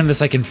only version of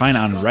this I can find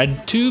on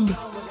RedTube?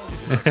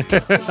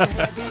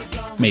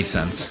 Made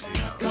sense.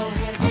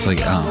 I was like,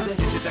 oh.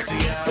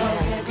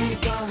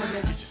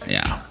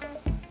 Yeah.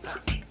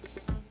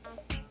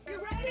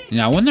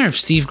 Yeah, I wonder if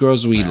Steve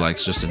Grows Weed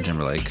likes Justin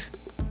Timberlake.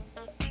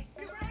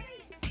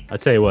 I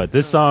tell you what,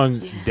 this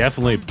song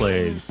definitely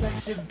played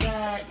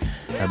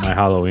at my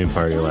Halloween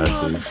party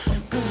last week.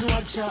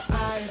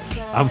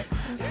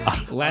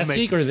 Last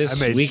week or this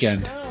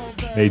weekend?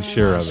 Made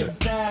sure of it.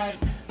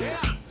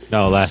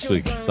 No, last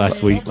week.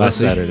 Last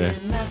Saturday.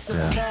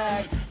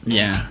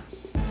 Yeah.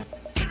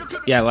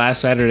 Yeah, last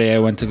Saturday I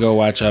went to go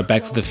watch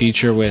Back to the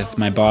Future with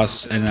my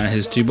boss and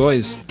his 2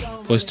 boys.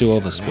 His 2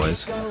 oldest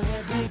boys.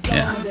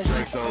 Yeah.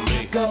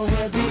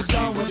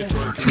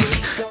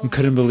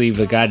 Couldn't believe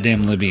the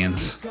goddamn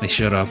Libyans. They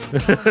showed up.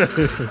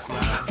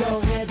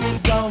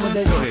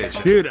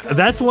 Dude,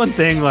 that's one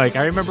thing, like,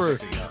 I remember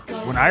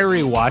when I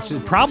rewatched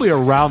it, probably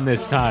around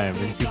this time,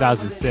 in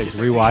 2006,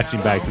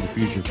 rewatching Back to the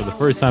Future for the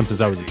first time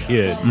since I was a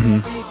kid.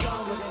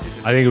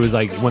 Mm-hmm. I think it was,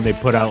 like, when they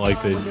put out,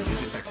 like, the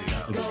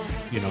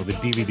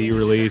DVD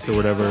release or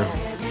whatever.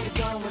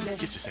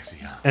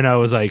 And I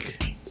was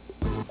like,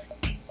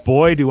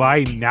 boy, do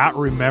I not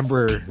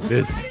remember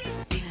this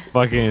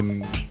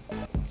fucking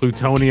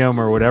plutonium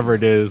or whatever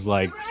it is,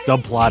 like,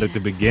 subplot at the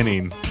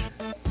beginning.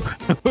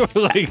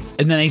 Like,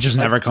 and then they just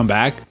never come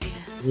back.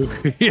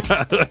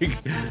 yeah,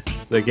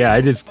 like yeah,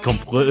 I just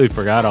completely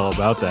forgot all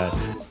about that.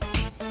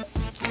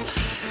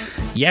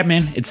 Yeah,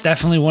 man, it's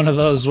definitely one of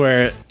those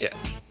where,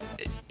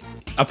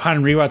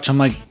 upon rewatch, I'm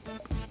like,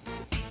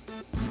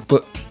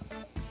 but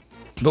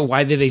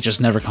why did they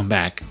just never come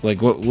back?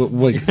 Like, what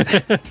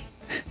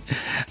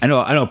I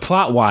know,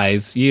 plot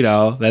wise, you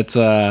know, that's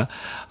just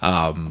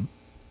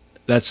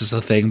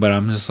a thing. But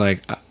I'm just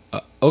like,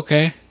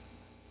 okay,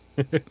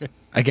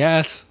 I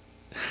guess.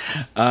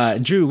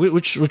 Drew,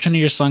 which one of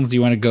your songs do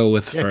you want to go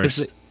with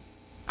first?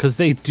 Because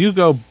they do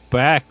go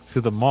back to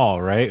the mall,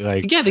 right?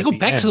 Like, yeah, they go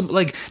back to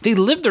like they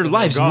live their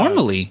lives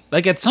normally.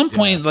 Like at some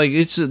point, like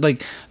it's just,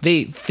 like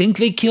they think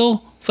they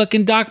kill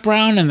fucking Doc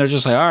Brown, and they're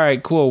just like, all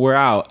right, cool, we're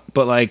out.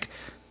 But like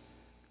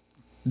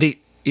they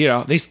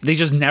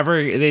just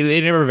never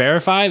never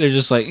verify. They're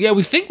just like, yeah,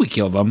 we think we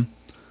killed them.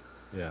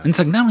 Yeah. And it's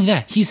like, not only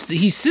that, he's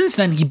since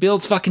then he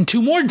builds fucking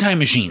 2 more time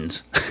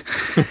machines.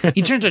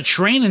 He turns a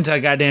train into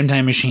a goddamn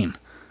time machine.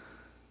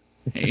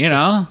 You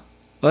know,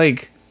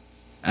 like,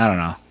 I don't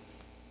know.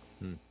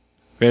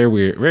 Very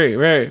weird.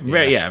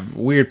 Very yeah,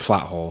 weird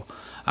plot hole.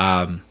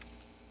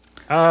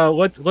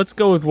 Let's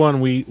go with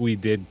one we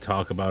did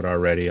talk about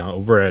already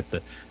over at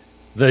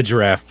the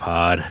Draft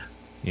Pod.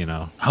 You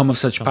know, home of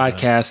such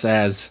podcasts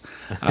as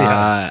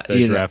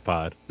the Draft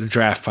Pod. The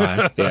Draft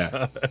Pod.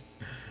 Yeah.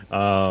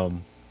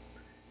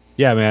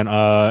 Yeah, man.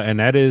 And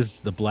that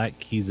is the Black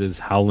Keys'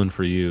 "Howlin'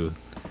 for You."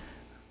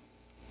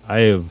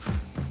 I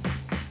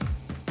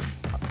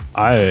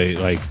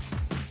like,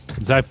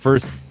 since I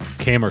first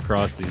came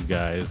across these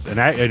guys, and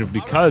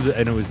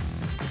it was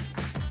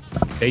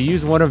they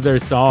used one of their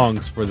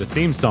songs for the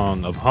theme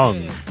song of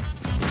Hung,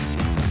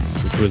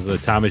 which was the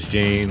Thomas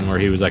Jane, where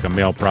he was like a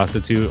male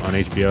prostitute on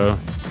HBO.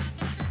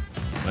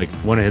 Like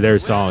one of their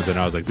songs, and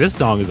I was like, this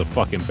song is a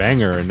fucking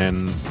banger. And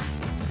then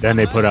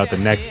they put out the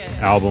next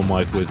album,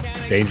 like with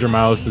Danger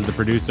Mouse as the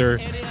producer,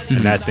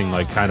 and that thing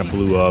like kind of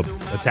blew up.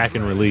 Attack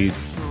and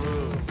Release,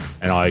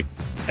 and like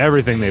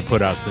everything they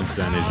put out since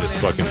then is just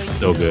fucking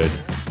so good.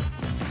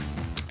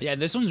 Yeah,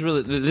 this one's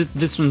really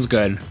this one's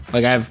good.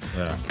 Like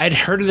I'd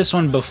heard of this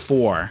one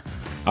before,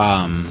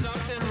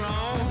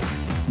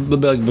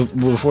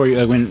 before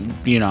when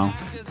you know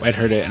I'd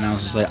heard it, and I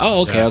was just like,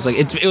 oh okay. Yeah. I was like,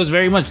 it was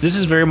very much. This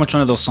is very much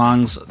one of those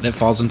songs that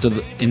falls into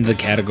the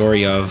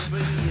category of,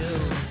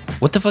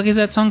 what the fuck is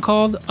that song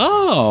called?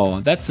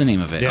 Oh, that's the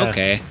name of it. Yeah.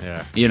 Okay.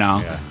 Yeah. You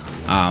know. Yeah.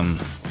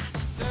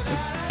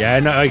 Yeah,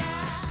 and I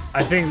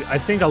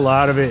think a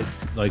lot of it,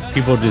 like,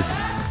 people just,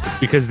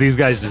 because these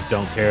guys just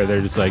don't care.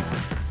 They're just like,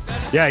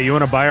 yeah, you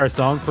want to buy our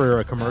song for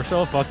a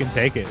commercial? Fucking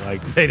take it.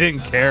 Like, they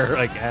didn't care,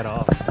 like, at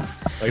all.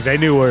 Like, they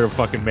knew where to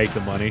fucking make the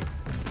money.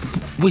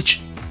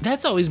 Which,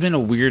 that's always been a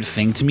weird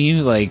thing to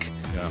me. Like,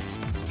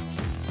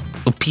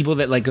 people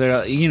that, like,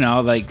 they're, you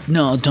know, like,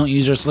 no, don't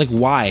use yours. Like,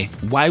 why?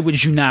 Why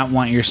would you not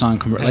want your song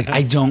commercial? Like,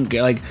 I don't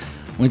get, like,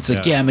 when it's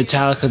like, yeah,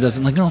 Metallica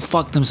doesn't, like, no,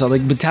 fuck themselves.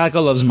 Like,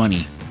 Metallica loves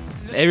money.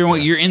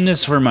 Everyone, you're in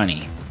this for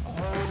money.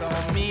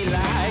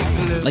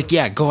 Like,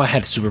 yeah, go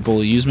ahead, Super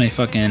Bowl. Use my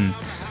fucking,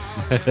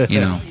 you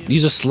know,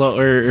 use a slow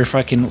or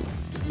fucking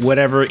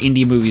whatever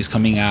indie movie's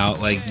coming out.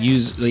 Like,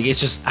 use, like,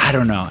 it's just, I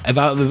don't know. If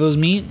it was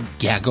me,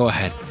 yeah, go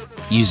ahead,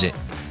 use it.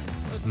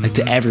 Like,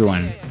 to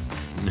everyone.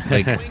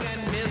 Like,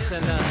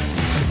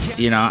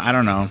 you know, I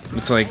don't know.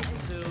 It's like,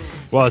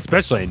 well,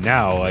 especially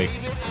now, like,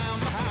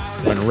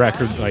 when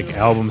record, like,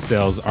 album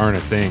sales aren't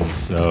a thing.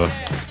 So,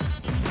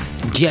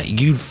 yeah,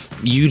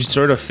 you'd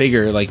sort of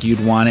figure, like,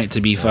 you'd want it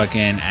to be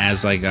fucking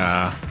as, like,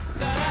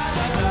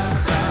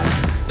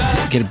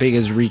 get as big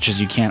as reach as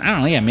you can. I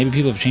don't know. Yeah, maybe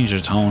people have changed their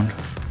tone.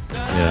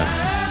 Yeah.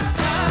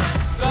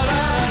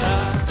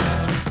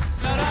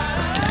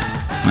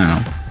 I don't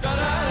know.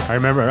 I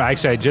remember,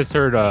 actually, I just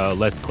heard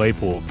Les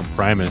Claypool from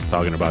Primus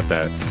talking about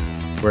that,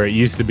 where it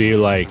used to be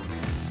like,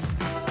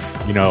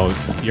 you know,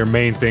 your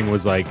main thing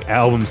was like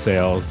album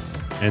sales,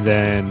 and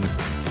then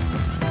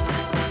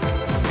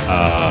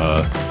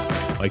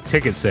like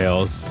ticket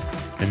sales,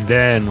 and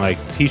then like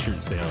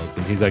t-shirt sales.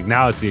 And he's like,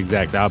 now it's the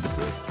exact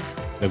opposite.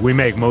 Like, we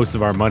make most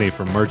of our money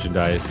from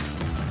merchandise,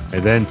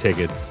 and then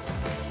tickets,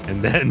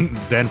 and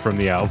then from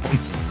the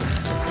albums.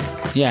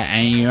 Yeah,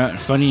 and you know,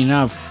 funny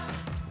enough,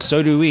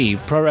 so do we.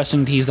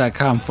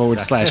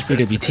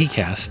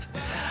 ProWrestlingTees.com/PWTcast.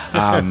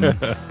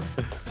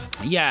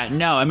 Yeah,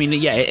 no, I mean,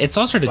 yeah, it's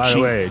all sort of cheap. By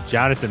the way,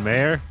 Jonathan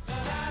Mayer,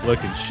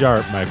 looking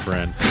sharp, my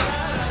friend.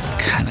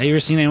 God, have you ever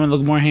seen anyone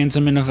look more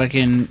handsome in a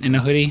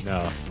hoodie?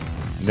 No,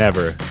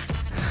 never.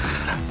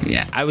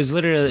 Yeah, I was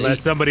literally... Unless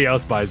somebody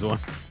else buys one.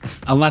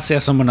 Unless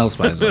someone else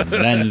buys one,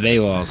 then they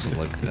will also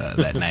look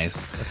that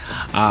nice.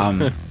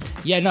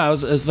 Yeah, no, it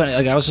was funny.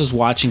 Like, I was just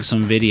watching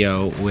some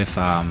video with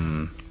I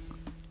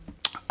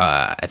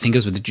think it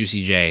was with the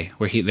Juicy J,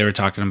 where they were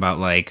talking about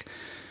like,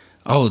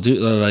 oh, dude,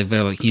 like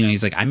they're like, you know,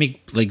 he's like, I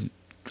make like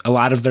a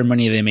lot of their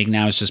money they make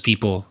now is just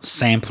people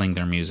sampling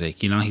their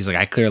music. You know, he's like,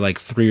 I clear like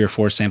 3 or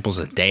 4 samples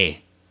a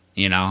day.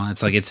 You know,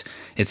 it's like it's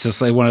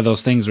just like one of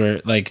those things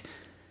where like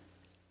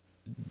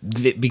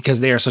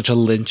because they are such a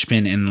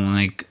linchpin in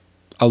like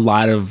a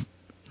lot of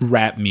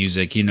rap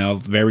music, you know,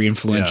 very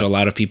influential. A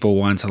lot of people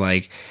want to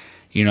like,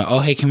 you know, oh,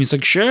 hey, can we? It's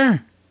like,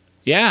 sure.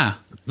 Yeah.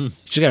 You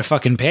just got to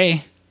fucking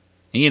pay,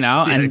 you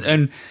know?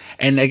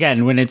 And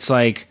again, when it's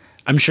like,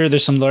 I'm sure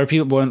there's some lower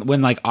people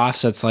when like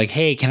Offset's like,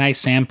 hey, can I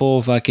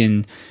sample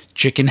fucking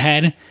Chicken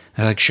Head?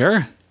 They're like,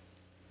 sure.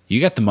 You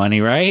got the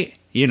money, right?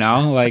 You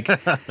know, like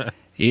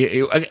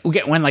you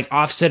get when like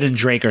Offset and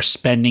Drake are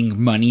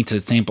spending money to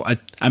sample.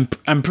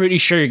 I'm pretty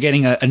sure you're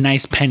getting a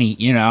nice penny,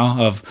 you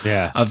know,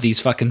 of these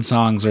fucking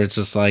songs where it's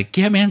just like,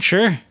 yeah, man,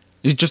 sure.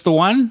 It's just the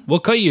one. We'll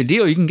cut you a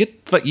deal. You can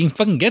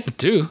fucking get the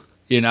two,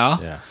 you know.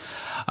 Yeah.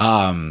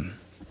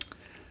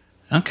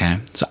 Okay,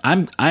 so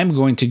I'm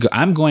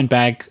going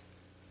back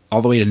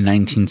all the way to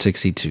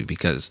 1962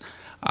 because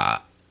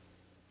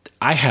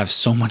I have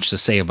so much to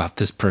say about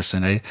this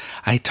person.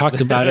 I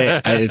talked about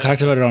it. I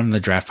talked about it on the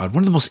draft pod.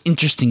 One of the most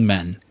interesting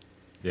men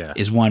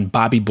is one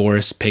Bobby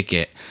Boris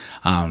Pickett,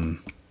 and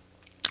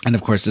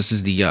of course this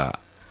is the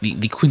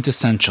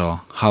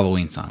quintessential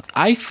Halloween song.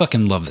 I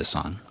fucking love this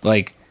song.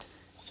 Like,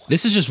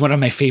 this is just one of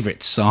my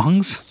favorite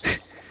songs.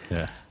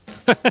 Yeah.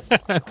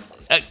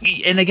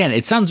 And again,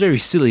 it sounds very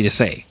silly to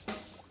say,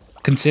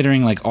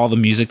 considering like all the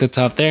music that's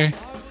out there.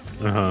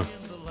 Uh-huh.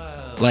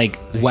 Like,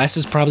 Wes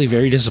is probably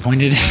very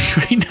disappointed in me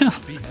right now.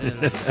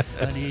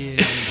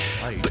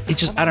 But it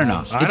just, I don't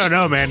know. I don't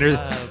know, man. There's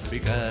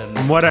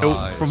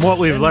from what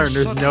we've learned,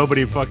 there's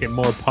nobody fucking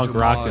more punk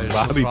rock than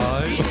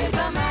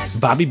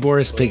Bobby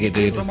Boris Pickett,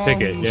 dude.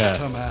 Pickett,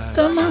 yeah.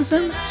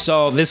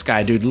 So this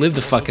guy, dude, lived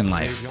the fucking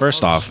life.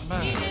 First off,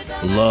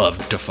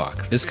 loved to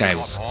fuck. This guy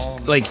was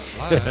like,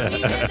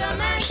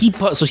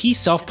 he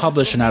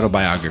self-published an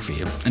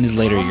autobiography in his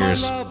later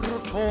years.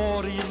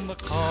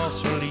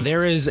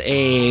 There is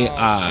a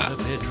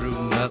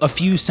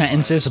few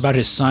sentences about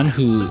his son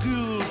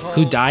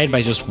who died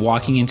by just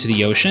walking into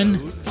the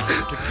ocean.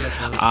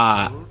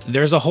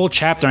 There's a whole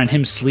chapter on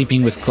him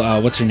sleeping with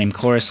what's her name,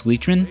 Cloris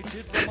Leachman.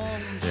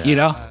 Yeah. You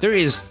know, there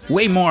is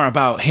way more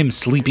about him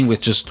sleeping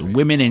with just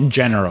women in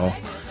general.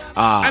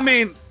 I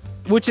mean,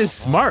 which is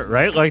smart,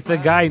 right? Like, the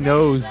guy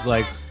knows,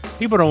 like,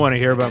 people don't want to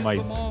hear about my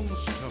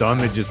son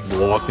that just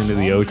walked into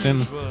the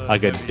ocean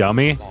like a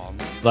dummy.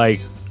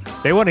 Like,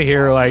 they want to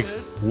hear, like,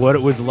 what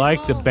it was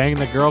like to bang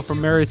the girl from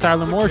Mary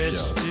Tyler Moore's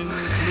show.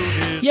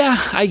 Yeah,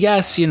 I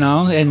guess, you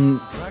know, and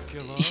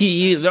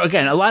he,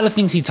 again, a lot of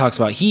things he talks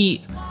about,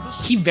 he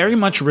very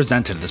much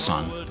resented the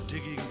song.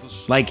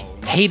 Like,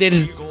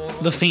 hated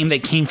the fame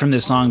that came from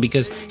this song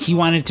because he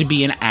wanted to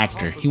be an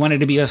actor. He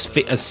wanted to be a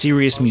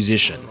serious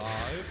musician.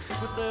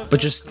 But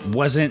just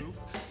wasn't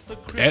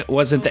there,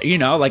 you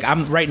know, like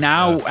I'm right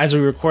now as we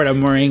record,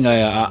 I'm wearing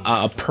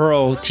a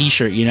Pearl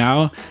t-shirt, you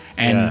know,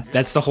 and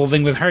that's the whole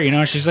thing with her, you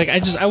know, she's like,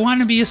 I want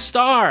to be a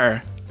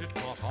star.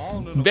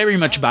 Very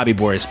much Bobby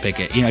Boris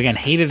Pickett, you know, again,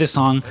 hated the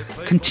song,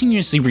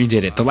 continuously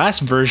redid it. The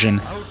last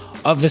version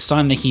of the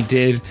song that he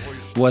did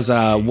was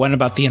one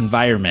about the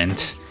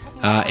environment,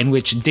 in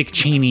which Dick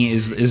Cheney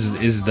is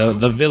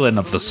the villain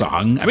of the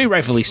song. I mean,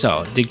 rightfully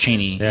so. Dick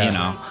Cheney, you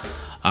know.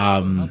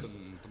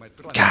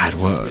 God,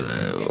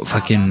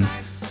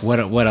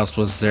 what else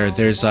was there?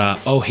 There's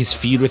his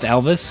feud with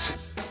Elvis.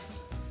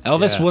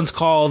 Elvis once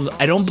called,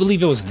 I don't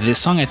believe it was this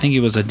song, I think it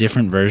was a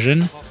different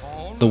version,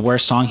 the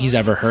worst song he's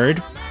ever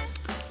heard.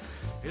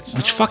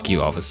 Which, fuck you,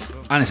 Elvis.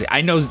 Honestly,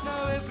 I know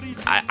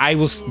I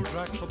will,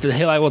 the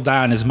hill I will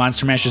die on is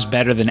Monster Mash is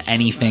better than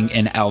anything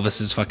in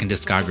Elvis's fucking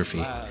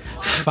discography.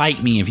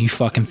 Fight me if you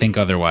fucking think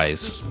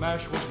otherwise.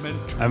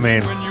 I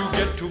mean,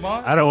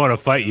 I don't want to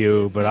fight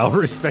you, but I'll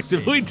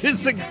respectively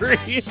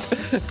disagree.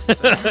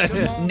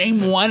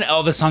 Name one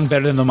Elvis song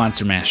better than the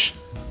Monster Mash.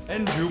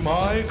 Let's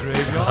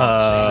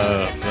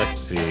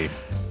see.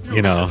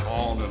 You know,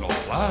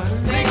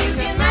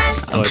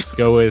 let's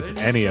go with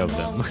any of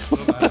them.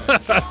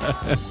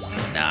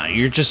 No,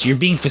 you're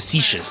being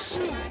facetious.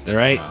 All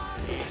right.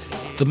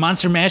 The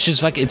Monster Mash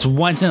is like it's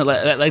once in a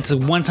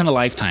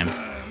lifetime.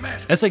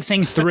 That's like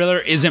saying Thriller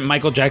isn't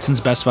Michael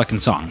Jackson's best fucking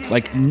song.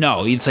 Like,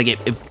 no, it's like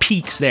it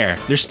peaks there.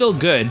 They're still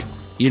good,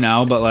 you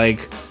know, but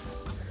like,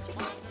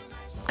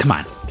 come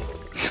on.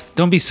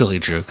 Don't be silly,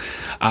 Drew.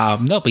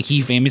 No, but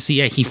he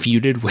famously, he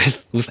feuded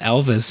with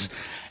Elvis.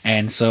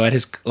 And so at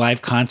his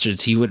live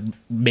concerts, he would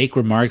make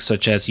remarks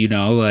such as, you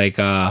know, like,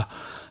 you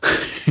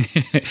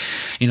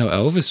know,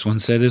 Elvis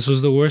once said this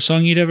was the worst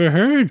song he'd ever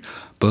heard,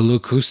 but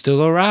look who's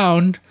still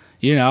around,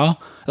 you know,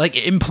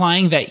 like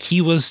implying that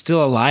he was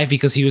still alive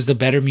because he was the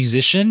better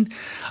musician.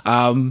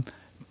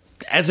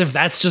 As if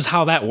that's just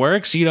how that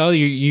works, you know.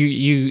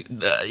 You're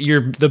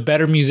the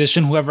better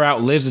musician. Whoever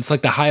outlives, it's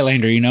like the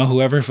Highlander, you know.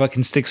 Whoever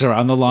fucking sticks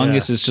around the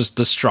longest is just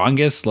the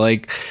strongest.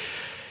 Like,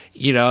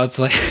 you know, it's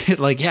like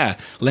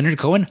Leonard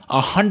Cohen,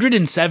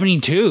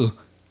 172.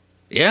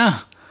 Yeah,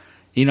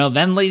 you know.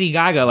 Then Lady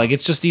Gaga, like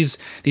it's just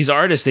these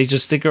artists. They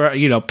just stick around.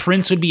 You know,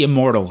 Prince would be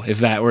immortal if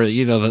that were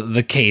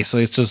the case. So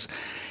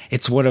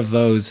it's one of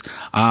those.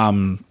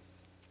 I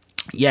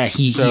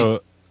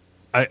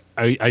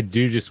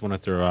do just want to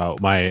throw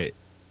out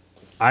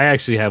I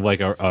actually have like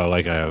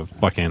a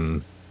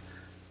fucking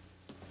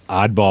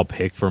oddball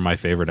pick for my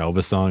favorite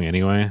Elvis song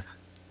anyway.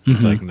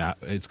 It's like not.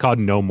 It's called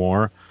No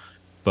More,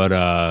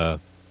 but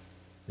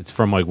it's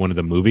from like one of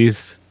the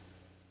movies.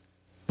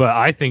 But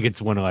I think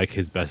it's one of like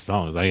his best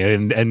songs. Like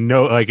and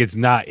no, like it's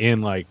not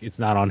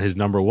on his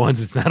number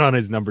ones. It's not on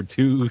his number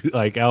two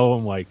like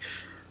album. Like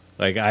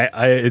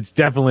I it's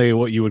definitely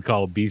what you would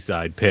call a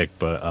B-side pick.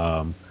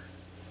 But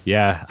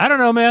yeah, I don't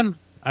know, man.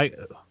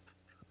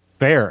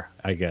 Fair,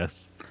 I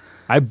guess.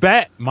 I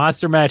bet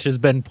Monster Mash has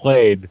been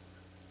played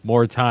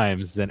more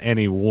times than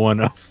any one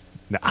of.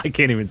 No, I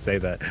can't even say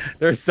that.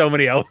 There's so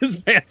many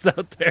Elvis fans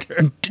out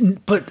there.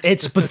 But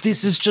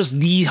this is just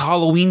the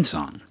Halloween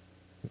song,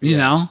 you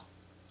know.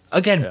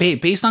 Again,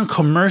 based on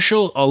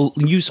commercial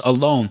use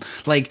alone.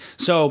 Like,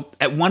 so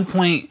at one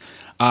point,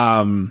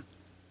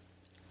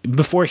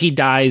 before he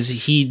dies,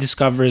 he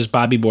discovers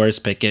Boris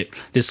Pickett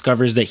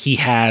discovers that he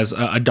has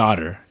a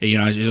daughter. You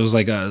know, it was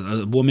like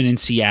a woman in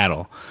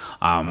Seattle.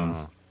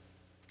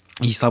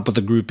 He slept with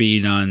a groupie,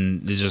 you know,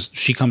 and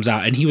she comes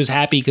out, and he was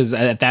happy because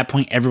at that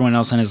point everyone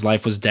else in his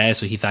life was dead,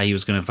 so he thought he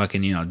was gonna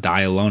fucking, you know,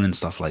 die alone and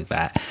stuff like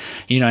that,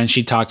 you know. And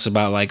she talks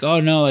about like, oh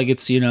no, like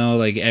it's, you know,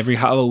 like every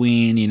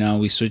Halloween, you know,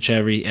 we switch all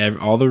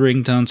the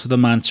ringtones to the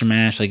Monster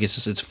Mash, like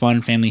it's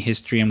fun family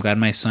history. I'm glad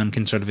my son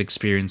can sort of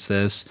experience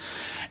this.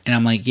 And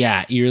I'm like,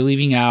 yeah, you're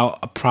leaving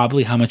out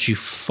probably how much you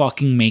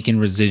fucking make in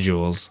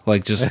residuals,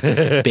 like just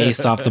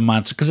based off the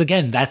monster. Because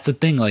again, that's the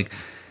thing, like.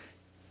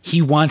 He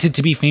wanted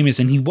to be famous,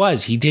 and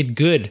he did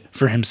good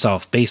for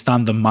himself based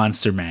on the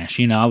Monster Mash,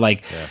 you know,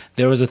 like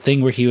there was a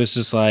thing where he was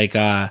just like,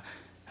 where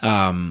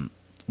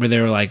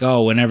they were like,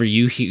 oh, whenever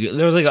you hear,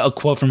 there was like a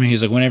quote from him. He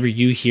was like, whenever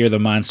you hear the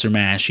Monster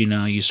Mash, you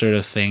know, you sort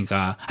of think,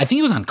 I think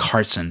it was on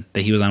Carson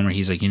that he was on where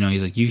he's like, you know,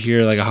 he's like, you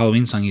hear like a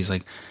Halloween song. He's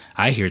like,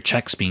 I hear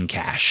checks being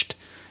cashed,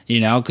 you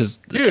know, because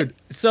dude,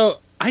 so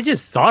I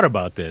just thought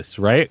about this,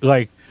 right?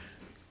 Like,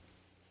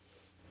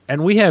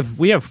 and we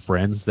have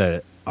friends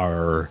that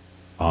are,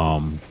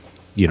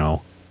 you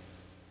know,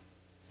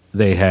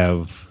 they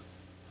have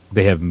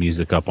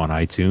music up on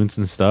iTunes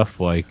and stuff.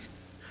 Like,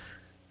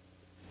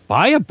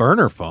 buy a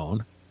burner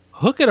phone,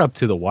 hook it up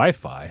to the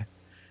Wi-Fi,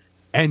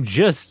 and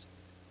just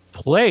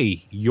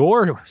play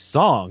your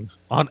song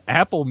on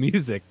Apple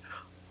Music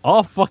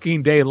all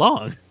fucking day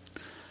long.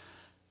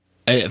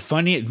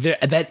 Funny,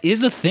 that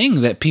is a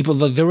thing that people,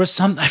 there was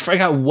some, I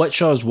forgot what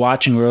show I was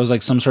watching where it was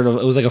like it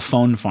was like a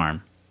phone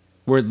farm.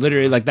 Where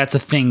literally, like, that's a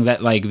thing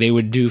that, like, they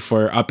would do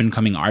for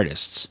up-and-coming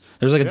artists.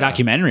 There's, like, a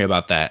documentary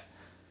about that.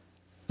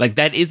 Like,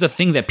 that is a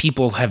thing that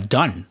people have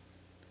done.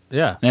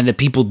 Yeah. And that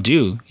people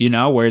do, you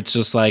know, where it's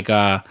just, like,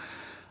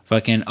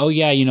 fucking, oh,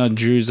 yeah, you know,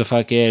 Drew's the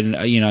fucking,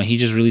 you know, he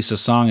just released a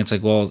song. It's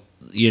like, well,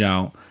 you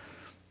know,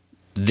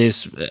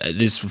 this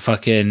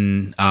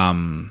fucking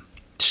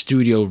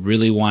studio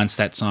really wants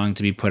that song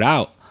to be put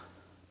out.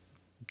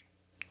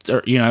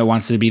 Or, you know, it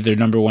wants to be their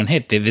number one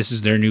hit. This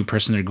is their new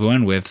person they're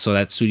going with, so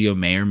that studio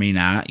may or may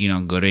not, you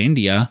know, go to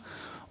India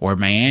or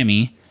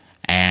Miami,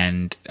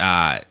 and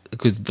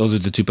because those are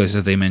the two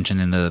places they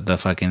mentioned in the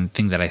fucking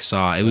thing that I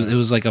saw. It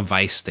was like a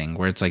Vice thing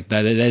where it's like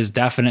that is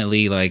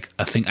definitely like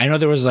a thing. I know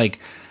there was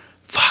like,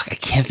 I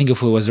can't think of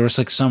who it was. There was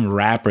like some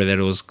rapper that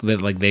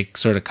like they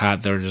sort of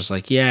caught. They were just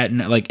like, yeah,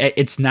 no, like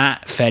it's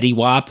not Fetty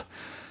Wap,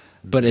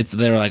 but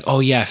they were like, oh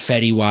yeah,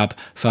 Fetty Wap,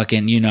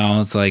 fucking, you know,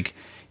 it's like.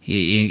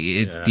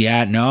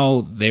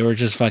 No, they were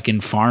just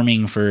fucking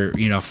farming for,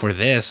 you know, for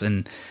this,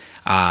 and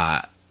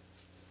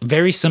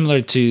very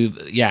similar to,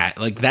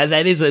 like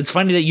that is, it's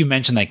funny that you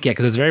mentioned that,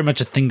 because it's very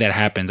much a thing that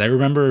happens. I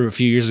remember a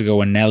few years ago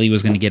when Nelly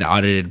was going to get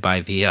audited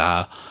by the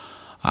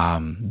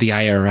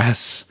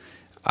IRS,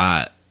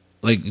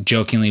 like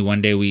jokingly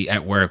one day we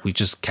at work, we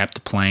just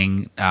kept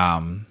playing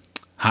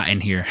Hot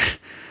in Here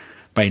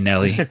by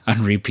Nelly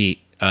on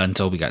repeat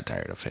until we got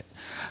tired of it.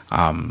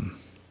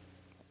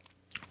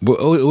 Where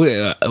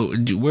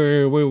do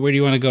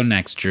you want to go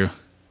next, Drew?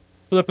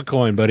 Flip a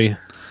coin, buddy.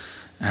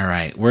 All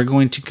right, we're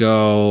going to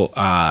go.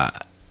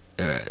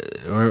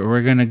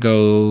 We're gonna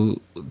go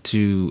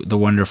to The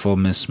Wonderful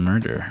Miss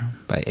Murder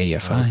by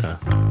AFI. Okay.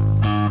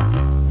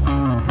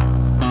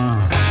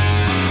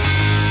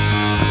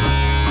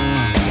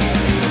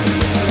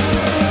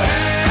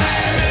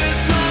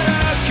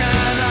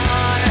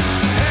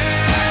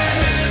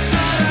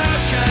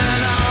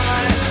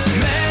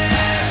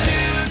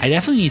 I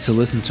definitely need to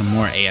listen to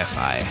more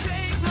AFI.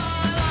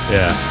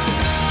 Yeah.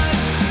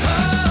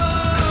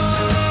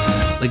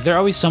 Like, they're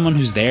always someone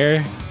who's there,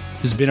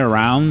 who's been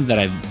around that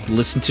I've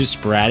listened to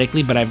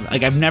sporadically, but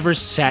I've never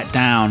sat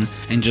down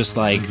and just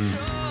like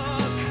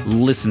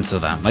listened to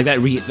them. Like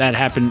that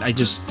happened.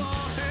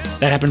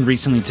 That happened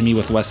recently to me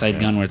with West Side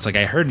Gun, where it's like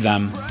I heard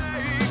them,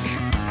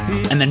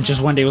 and then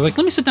just one day I was like,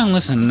 let me sit down and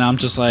listen, and now I'm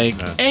just like,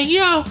 hey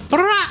yo,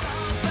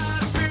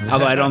 brah.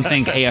 Although I don't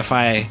think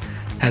AFI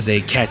has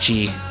a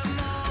catchy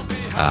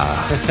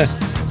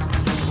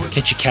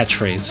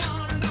catchphrase.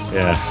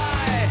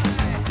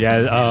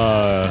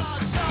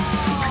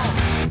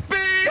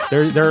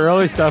 Their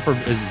early stuff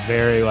is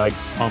very like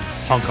punk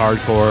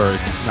hardcore.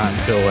 It's not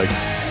until like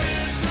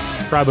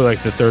probably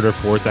like the third or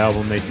fourth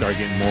album they start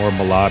getting more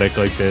melodic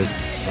like this.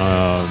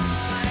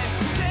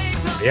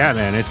 Yeah,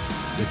 man,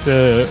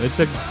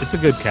 It's a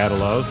good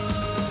catalog.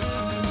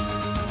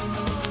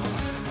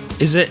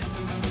 Is it?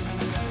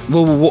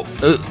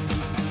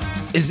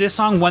 Is this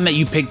song one that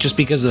you picked just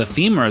because of the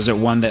theme, or is it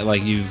one that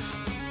you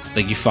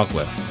fuck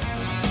with?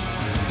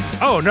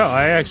 Oh no,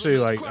 I actually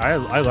I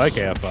like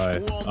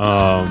AFI.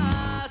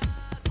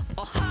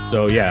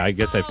 So yeah, I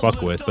guess I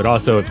fuck with, but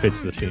also it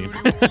fits the theme.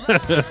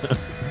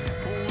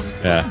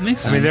 Yeah,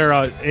 Makes sense. I mean, they're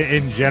all,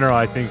 in general,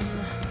 I think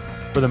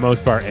for the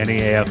most part, any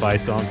AFI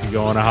song can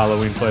go on a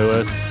Halloween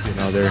playlist. You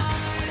know, they're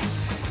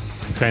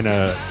kind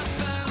of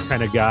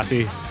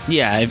gothy.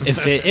 Yeah,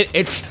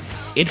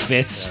 it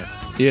fits.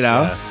 You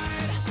know.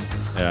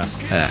 Yeah.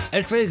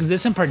 I feel like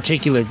this in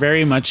particular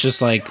very much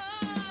just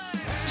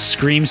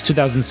screams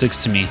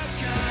 2006 to me.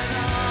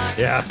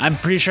 Yeah. I'm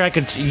pretty sure you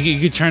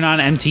could turn on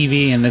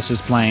MTV and this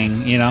is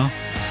playing, you know?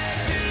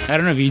 I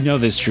don't know if you know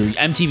this, Drew.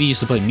 MTV used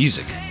to play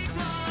music.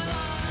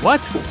 What?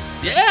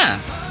 Yeah.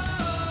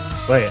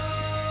 Wait.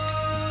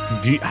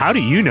 How do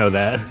you know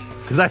that?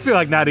 Because I feel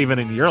like not even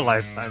in your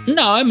lifetime.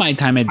 No, in my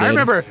time it did.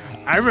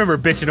 I remember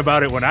bitching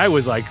about it when I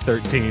was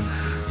 13.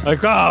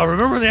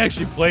 Remember when they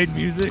actually played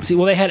music? See,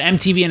 well, they had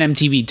MTV and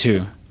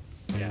MTV2.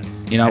 Yeah.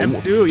 You know,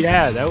 M2,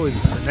 yeah, that was,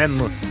 and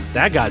then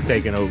that got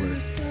taken over.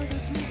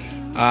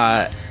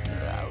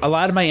 A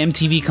lot of my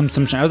MTV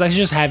consumption, I was actually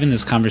just having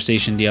this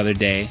conversation the other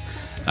day,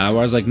 where I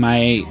was like,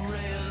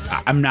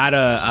 I'm not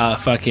a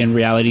fucking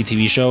reality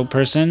TV show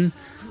person.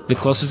 The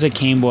closest it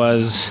came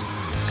was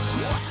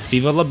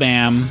Viva La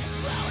Bam,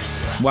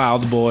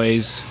 Wild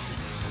Boys,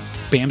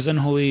 Bam's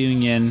Unholy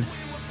Union,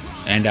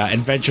 and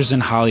Adventures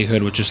in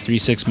Hollywood, which was 3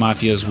 6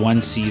 Mafia's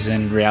one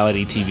season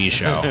reality TV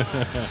show.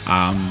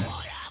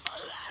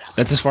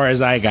 That's as far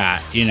as I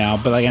got, you know.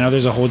 But I know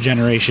there's a whole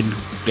generation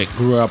that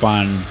grew up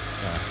on.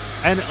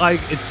 And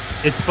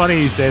it's funny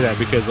you say that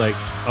because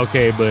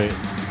okay, but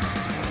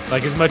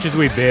as much as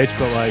we bitch,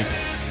 but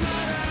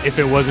if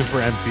it wasn't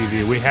for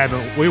MTV,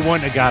 we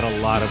wouldn't have got a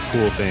lot of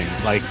cool things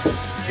like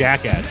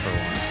Jackass for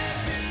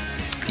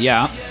one.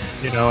 Yeah.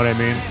 You know what I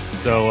mean?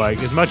 So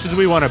as much as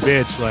we want to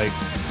bitch,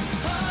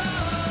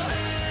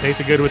 take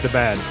the good with the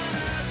bad.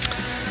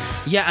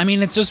 Yeah, I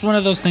mean, it's just one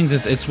of those things.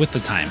 It's with the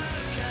time,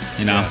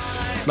 you know.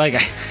 Yeah.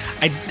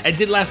 I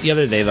did laugh the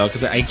other day though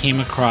because I came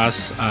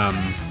across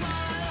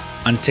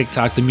on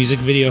TikTok the music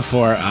video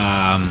for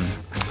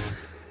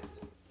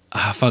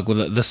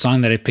the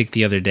song that I picked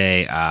the other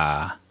day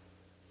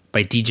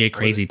by DJ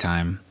Crazy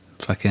Time.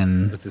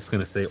 Fucking. I was just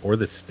gonna say, or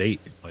the state,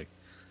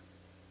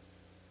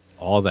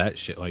 all that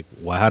shit,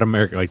 How'd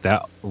America,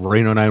 that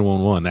Reno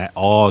 911, that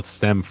all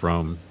stemmed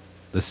from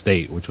the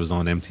state, which was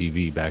on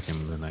MTV back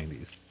in the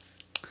 90s.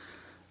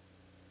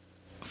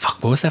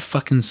 Fuck, what was that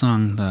fucking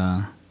song?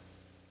 The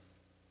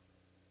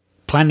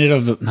Planet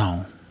of the...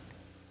 No.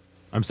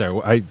 I'm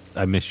sorry,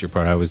 I missed your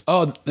part. I was...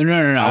 Oh,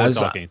 no. I was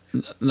talking.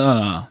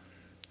 No.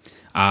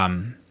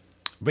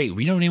 Wait,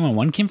 Reno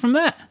 911 came from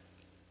that?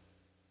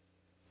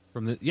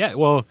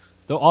 Well,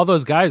 all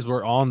those guys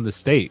were on the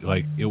state.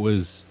 It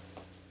was...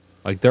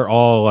 they're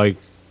all,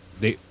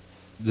 the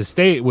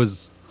state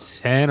was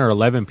 10 or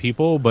 11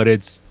 people, but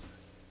it's...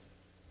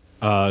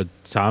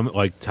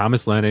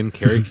 Thomas Lennon,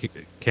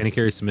 Kenny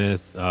Carey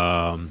Smith,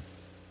 Ben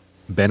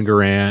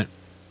Garant.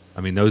 I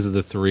mean, those are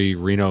the three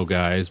Reno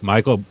guys.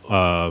 Michael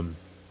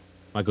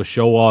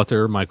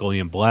Showalter, Michael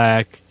Ian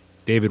Black,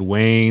 David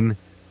Wayne,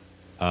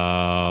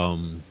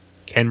 Ken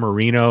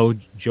Marino,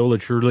 Joe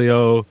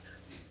Latrulio.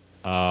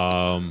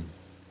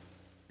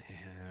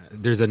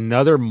 There's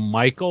another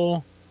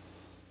Michael,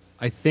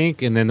 I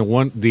think, and then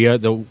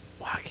the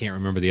I can't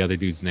remember the other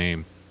dude's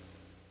name.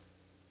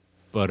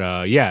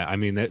 But yeah, I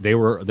mean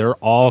they're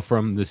all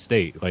from the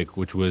state,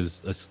 which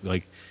was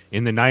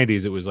in the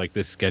 90s. It was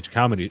this sketch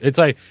comedy. It's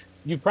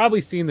you've probably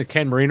seen the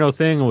Ken Marino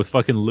thing with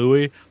fucking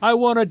Louis. I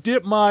want to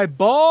dip my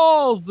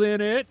balls in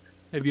it.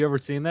 Have you ever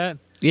seen that?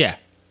 Yeah.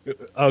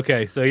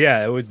 Okay, so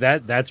yeah, it was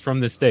that. That's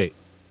from the state.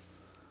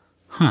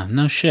 Huh?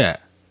 No shit.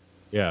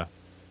 Yeah.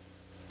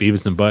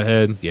 Beavis and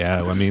Butthead.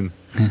 Yeah, I mean,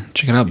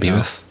 check it out,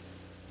 Beavis.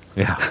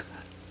 Know. Yeah.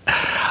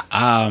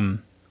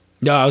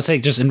 No, I would say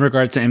just in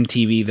regard to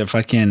MTV, the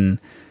fucking,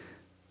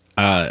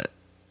 I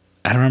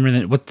don't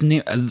remember what the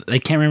name. I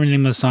can't remember the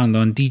name of the song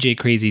though. On DJ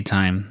Crazy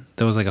Time,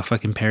 there was a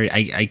fucking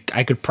parody.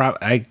 I could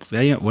what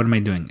am I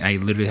doing? I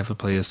literally have to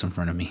play this in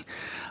front of me.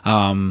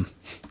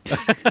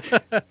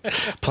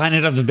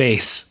 Planet of the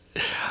Bass.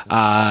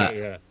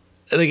 I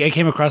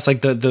came across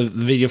the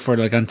video for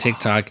it on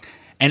TikTok,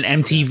 and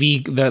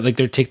MTV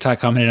their TikTok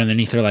commented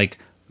underneath. They're like,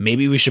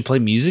 maybe we should play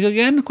music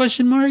again? ? And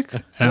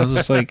I was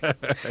just like,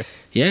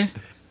 yeah.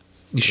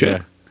 You should.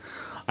 Yeah.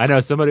 I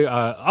know somebody. It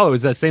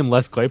was that same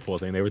Les Claypool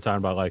thing. They were talking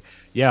about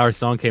our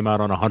song came out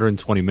on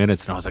 120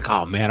 minutes, and I was like,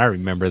 oh man, I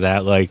remember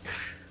that.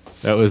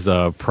 That was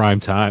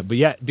prime time. But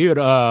yeah, dude.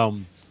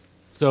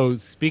 So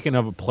speaking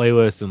of a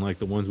playlist and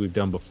the ones we've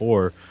done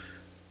before,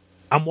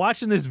 I'm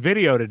watching this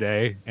video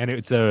today, and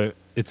it's a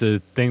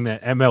thing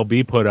that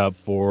MLB put up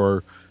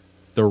for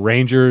the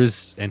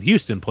Rangers and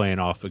Houston playing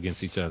off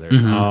against each other.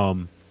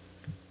 Mm-hmm.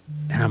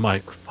 And I'm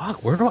like,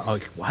 fuck,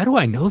 why do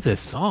I know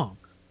this song?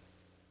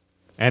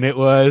 and it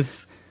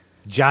was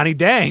Johnny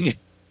Dang.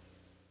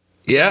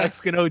 Yeah.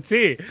 Mexican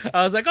OT.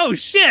 I was like, oh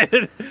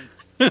shit.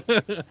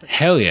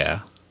 Hell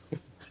yeah.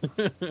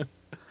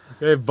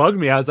 It bugged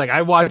me. I was like,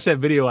 I watched that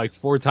video like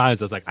 4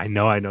 times. I was like, I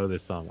know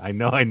this song. I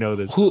know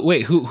this. Who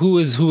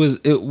was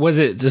it? Was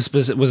it just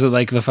was it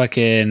like the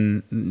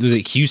fucking, was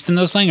it Houston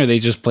that was playing, or they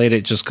just played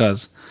it just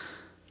cause?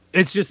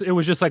 It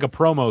was just like a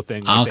promo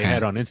thing like they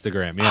had on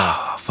Instagram. Yeah.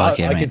 Oh, fuck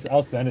yeah, man.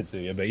 I'll send it to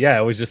you. But yeah,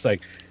 it was just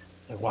like,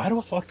 it's like, why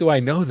the fuck do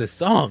I know this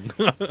song?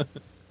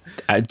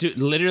 Dude,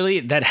 literally,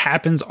 that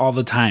happens all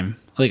the time.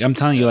 Like, I'm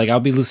telling you, like, I'll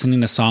be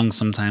listening to songs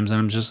sometimes, and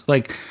I'm just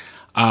like,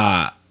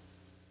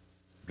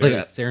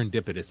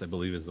 serendipitous, I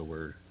believe is the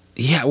word.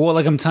 Yeah, well,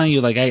 like I'm telling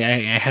you, like I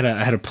had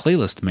a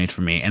playlist made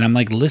for me, and I'm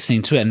like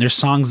listening to it, and there's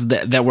songs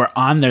that were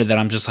on there that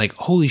I'm just like,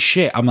 holy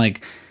shit! I'm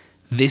like,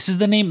 this is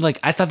the name. Like,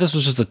 I thought this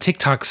was just a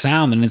TikTok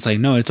sound, and it's like,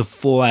 no, it's a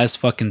full ass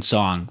fucking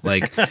song.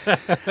 Like,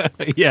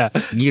 yeah,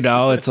 you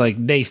know, it's like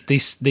they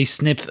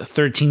snipped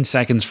 13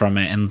 seconds from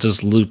it and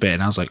just loop it,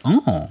 and I was like,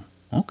 oh,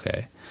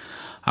 okay.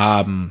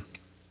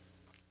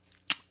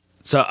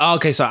 So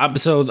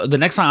the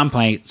next song I'm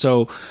playing,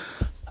 so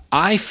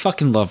I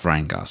fucking love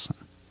Ryan Gosling.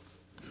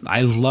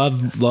 I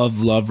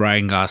love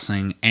Ryan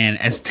Gosling, and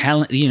as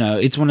talent, you know,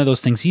 it's one of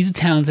those things. He's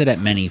talented at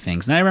many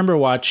things. And I remember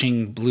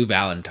watching Blue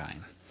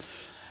Valentine,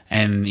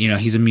 and you know,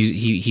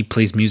 he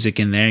plays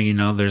music in there. You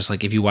know, there's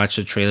like, if you watch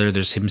the trailer,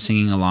 there's him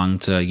singing along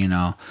to, you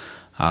know,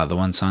 the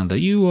one song that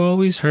you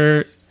always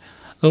hurt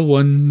the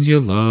ones you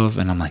love,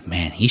 and I'm like,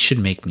 man, he should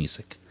make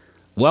music.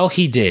 Well,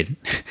 he did.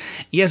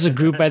 He has a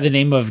group by the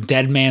name of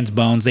Dead Man's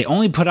Bones. They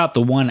only put out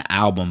the one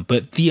album,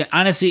 but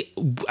honestly,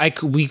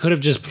 we could have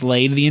just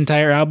played the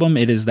entire album.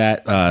 It is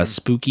that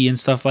spooky and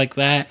stuff like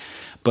that.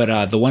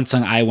 But the one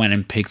song I went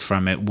and picked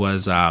from it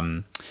was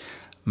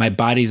My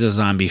Body's a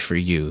Zombie for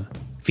You,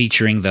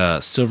 featuring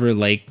the Silver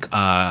Lake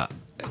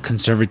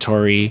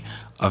Conservatory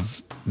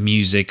of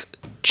Music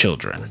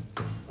Children.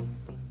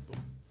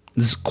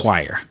 This is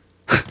choir.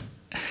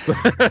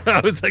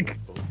 I was like...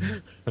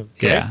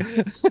 Okay. Yeah.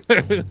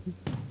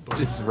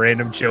 Just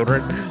random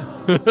children.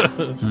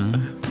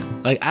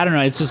 Like, I don't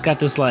know, it's just got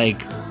this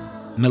like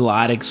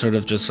melodic sort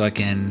of just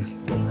fucking,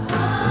 and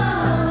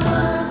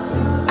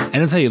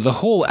I'll tell you, the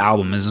whole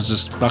album is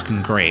just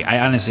fucking great.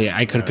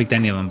 I could have picked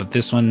any of them, but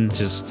this one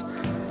just,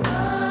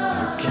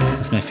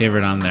 it's my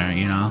favorite on there,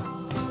 you know.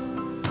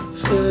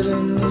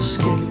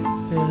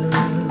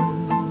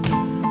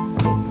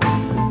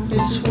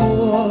 It's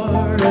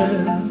warm.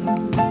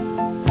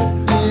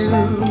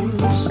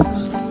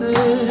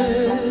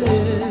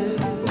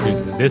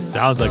 This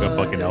sounds like a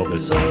fucking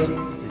Elvis song.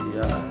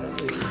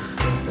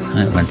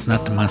 It's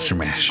not the Monster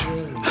Mash.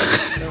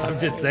 I'm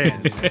just saying.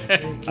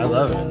 I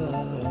love it.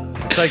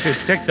 It's like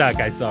this TikTok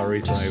I saw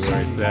recently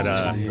where it said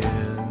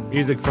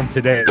music from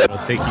today that'll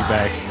take you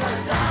back in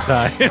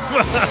time.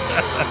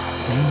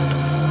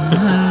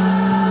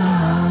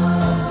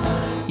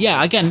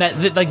 Yeah, again,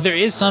 that like there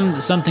is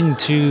something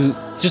to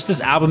just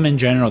this album in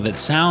general that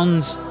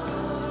sounds,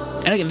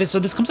 and again,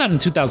 this comes out in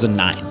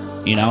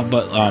 2009, you know,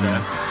 but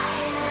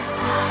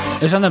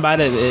there's something about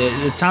it.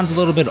 It sounds a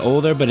little bit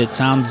older, but it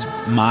sounds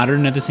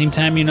modern at the same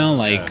time, you know?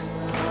 Like,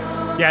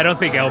 yeah, I don't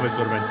think Elvis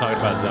would have been talking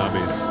about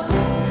zombies.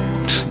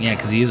 Yeah,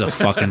 because he is a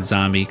fucking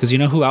zombie. Because you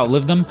know who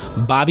outlived him?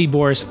 Bobby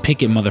Boris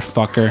Pickett,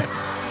 motherfucker.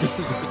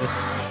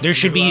 There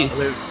should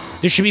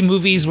be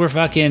movies where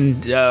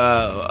fucking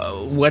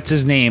what's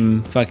his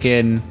name?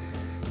 Fucking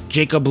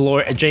Jacob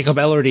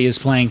Elordi is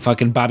playing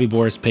fucking Bobby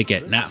Boris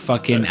Pickett, not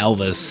fucking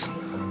Elvis.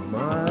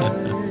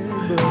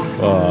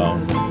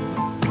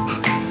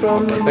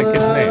 What's that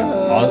kid's name?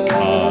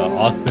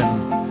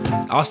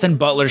 Austin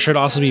Butler should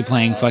also be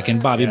playing fucking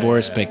Bobby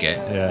Boris Pickett.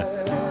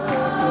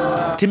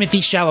 Yeah. Timothy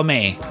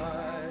Chalamet.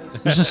 I'm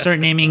just gonna start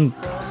naming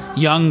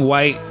young,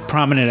 white,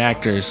 prominent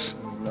actors.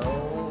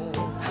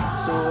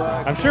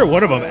 I'm sure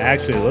one of them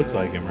actually looks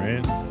like him,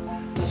 right?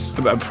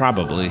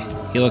 Probably.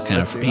 He looked kind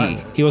of...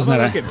 He was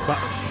not a...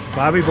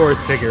 Bobby Boris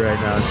Pickett right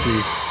now.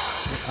 See,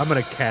 I'm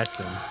gonna cast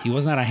him. He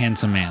was not a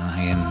handsome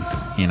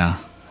man. You know...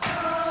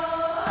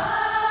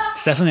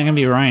 It's definitely going to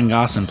be Ryan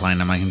Gosling playing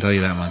him, I can tell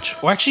you that much.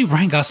 Or actually,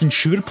 Ryan Gosling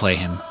should play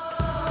him.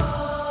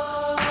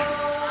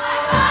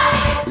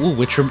 Ooh,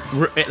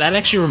 that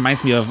actually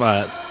reminds me of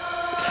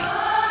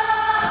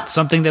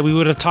something that we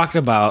would have talked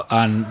about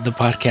on the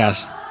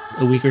podcast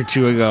a week or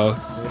two ago.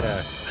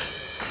 Yeah.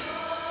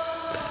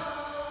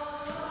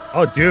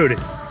 Oh, dude,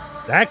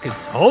 that could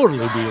totally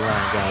be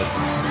Ryan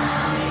Gosling.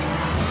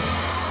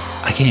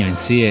 I can't even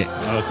see it.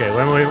 Okay,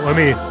 let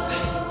me.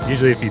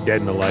 Usually, if you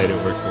deaden the light,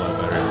 it works a lot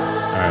better.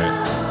 All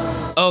right.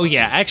 Oh,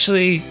 yeah.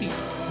 Actually,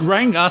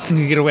 Ryan Gosling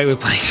could get away with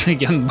playing a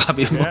young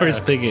Bobby Boris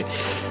Pickett.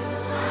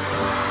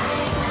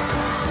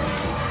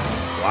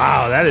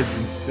 Wow, that is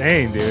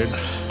insane, dude.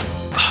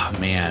 Oh,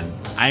 man.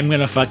 I'm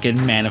going to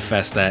fucking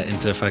manifest that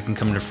into fucking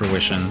coming to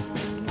fruition.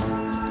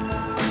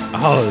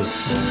 Oh.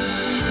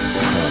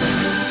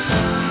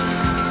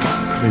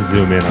 Let me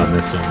zoom in on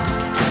this one.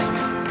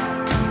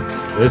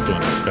 This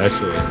one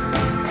especially.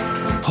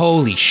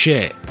 Holy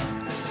shit.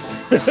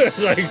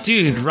 Like,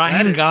 dude,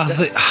 Ryan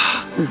Gosling...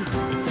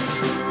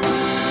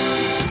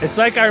 It's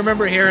like I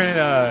remember hearing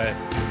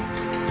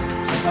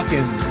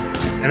fucking,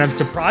 and I'm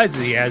surprised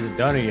that he hasn't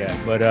done it yet,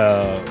 but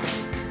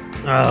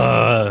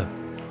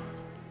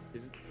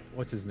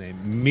what's his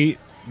name?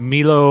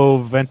 Milo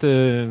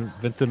Venta.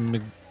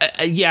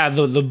 Yeah,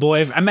 the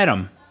boy. I met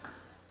him.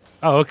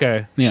 Oh,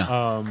 okay.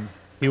 Yeah.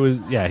 He was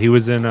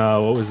in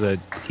what was it?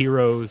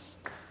 Heroes.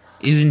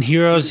 He's in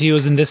Heroes. He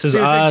was in This Is He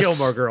was Us. in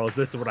Gilmore Girls.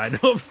 That's what I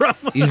know him from.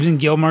 He's been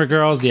Gilmore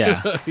Girls.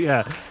 Yeah.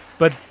 Yeah,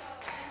 but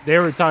they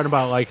were talking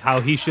about like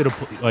how he should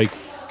have like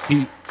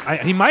he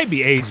might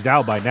be aged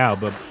out by now,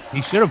 but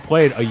he should have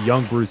played a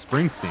young Bruce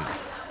Springsteen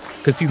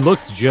because he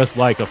looks just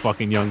like a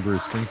fucking young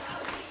Bruce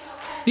Springsteen.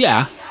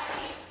 Yeah.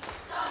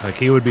 Like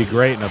he would be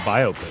great in a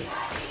biopic.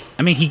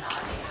 I mean, he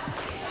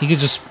could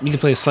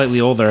play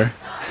slightly older.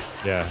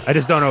 Yeah, I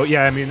just don't know.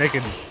 Yeah, I mean they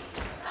could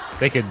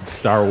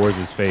Star Wars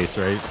his face,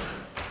 right?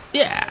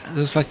 Yeah,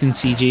 this fucking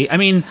CG. I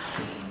mean,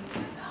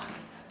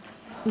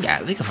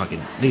 yeah, they can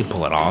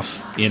pull it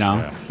off, you know?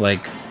 Yeah.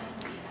 Like,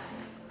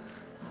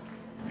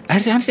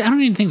 honestly, I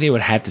don't even think they would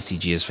have to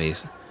CG his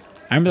face.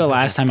 I remember the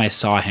last time I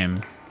saw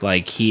him,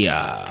 like, he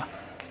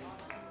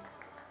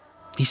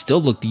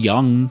still looked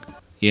young,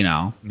 you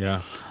know?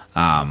 Yeah.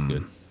 That's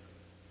good.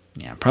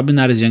 Yeah, probably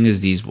not as young as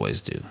these boys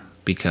do,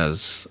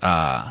 because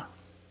the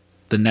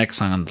next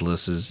song on the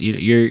list is,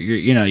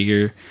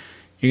 you're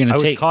gonna I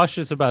was take.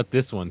 cautious about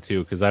this one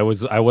too because I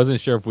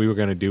wasn't sure if we were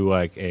gonna do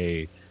like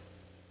a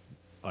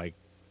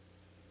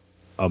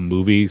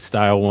movie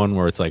style one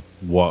where it's like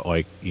what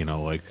like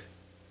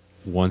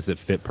ones that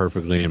fit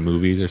perfectly in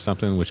movies or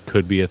something, which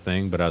could be a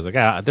thing. But I was like,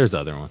 there's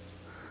other ones.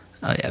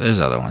 Oh yeah,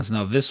 there's other ones.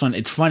 No, this one,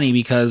 it's funny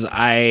because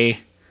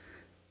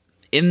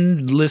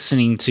in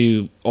listening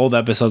to old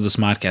episodes of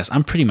Smodcast,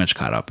 I'm pretty much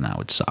caught up now,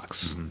 which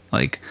sucks. Mm-hmm.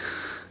 Like,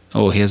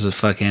 he has a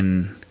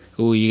fucking.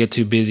 Oh, you get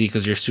too busy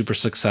because you're super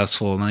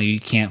successful. Now you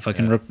can't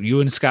fucking...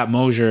 You and Scott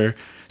Mosier.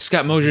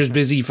 Scott Mosier's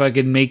busy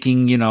fucking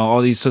making,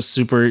 all these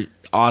super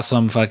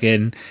awesome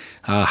fucking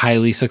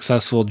highly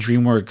successful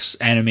DreamWorks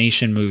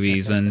animation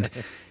movies. And,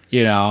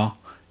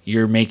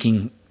 you're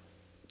making...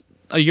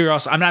 You're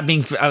also... I'm not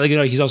being...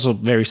 he's also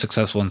very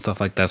successful and stuff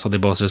like that. So they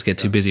both just get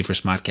too busy for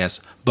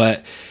Smodcast.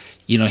 But...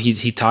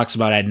 he talks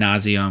about ad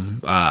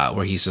nauseum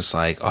where he's just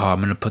like, I'm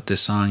going to put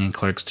this song in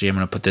Clerks 3. I'm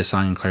going to put this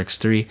song in Clerks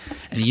 3.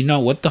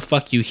 And what the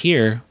fuck you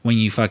hear when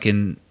you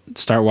fucking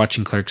start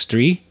watching Clerks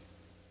 3?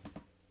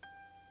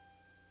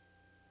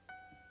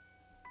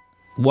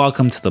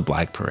 Welcome to the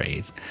Black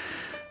Parade.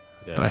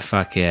 Yeah. By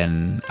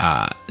fucking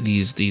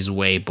these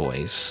Way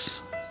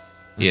Boys.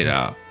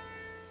 Mm-hmm.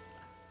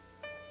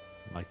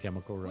 My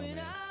Chemical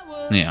Romance.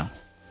 Yeah.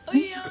 A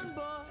young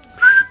boy,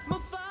 my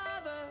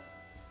father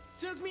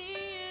took me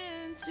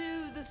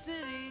into the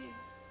city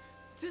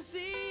to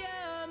see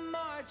a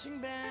marching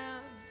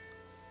band.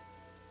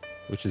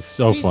 Which is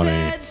so He funny.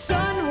 said,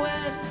 son,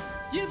 when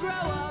you grow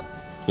up,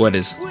 What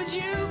is? would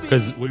you be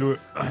Because we were...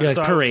 Like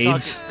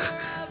parades.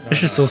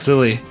 It's just so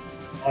silly.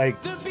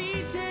 Like, the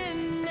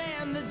beaten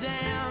and the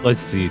damned? let's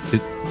see.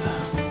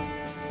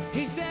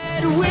 He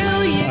said,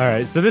 will you All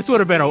right, so this would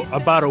have been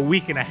about a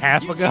week and a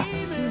half ago.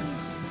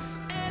 demons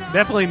and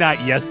Definitely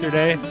not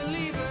yesterday,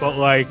 but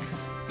like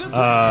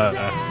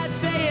that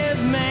they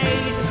have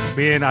made?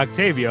 me and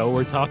Octavio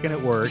were talking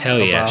at work. Hell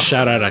yeah.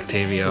 Shout out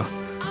Octavio.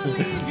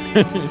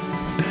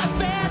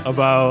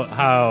 About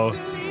how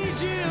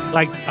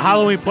like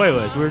Halloween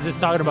playlist. We were just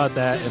talking about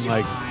that and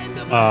like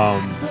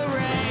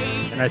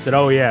and I said,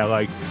 oh yeah,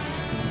 like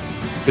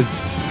because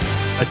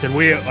I said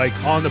we like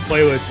on the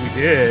playlist we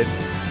did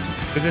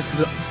because this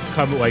is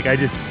come like we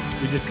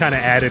just kind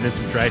of added in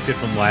some track shit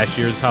from last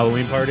year's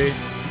Halloween party,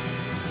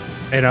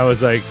 and I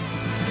was like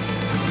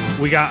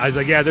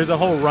yeah, there's a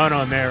whole run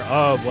on there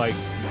of like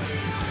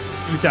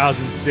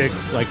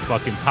 2006 like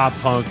fucking pop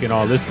punk and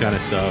all this kind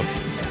of stuff,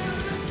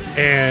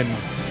 and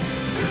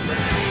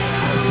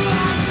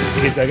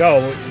he's like,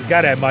 oh, you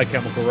gotta have My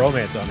Chemical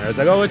Romance on there. I was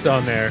like, oh, it's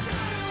on there.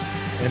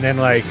 And then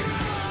like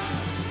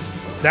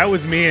that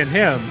was me and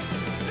him.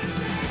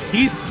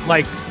 He's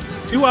like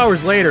 2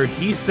 hours later,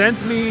 he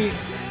sends me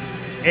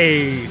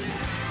a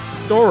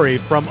story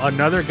from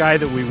another guy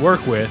that we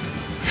work with,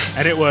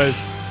 and it was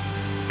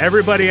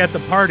everybody at the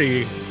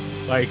party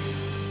like,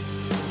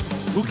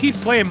 who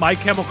keeps playing My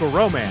Chemical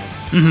Romance?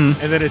 Mm-hmm.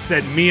 And then it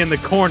said me in the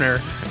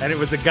corner, and it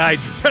was a guy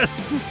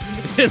dressed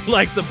in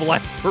like the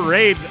Black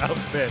Parade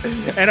outfit,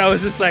 and I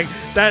was just like,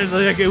 that is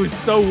like, it was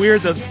so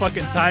weird, the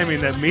fucking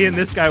timing that me and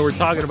this guy were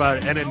talking about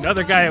it, and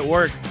another guy at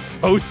work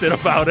posted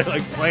about it,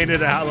 like playing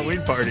it at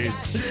Halloween parties.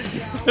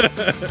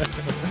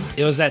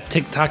 It was that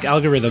TikTok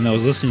algorithm that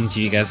was listening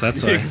to you guys.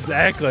 That's why.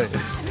 Exactly.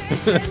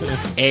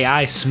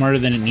 AI smarter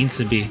than it needs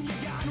to be.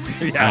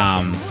 Yes.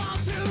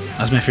 That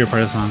was my favorite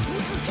part of the song.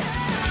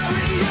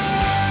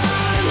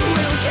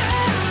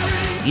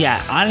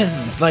 Yeah, honestly,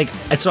 like,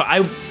 so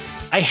I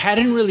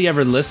hadn't really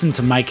ever listened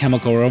to My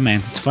Chemical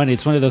Romance. It's funny.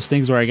 It's one of those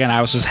things where, again,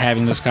 I was just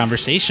having this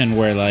conversation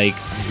where, like,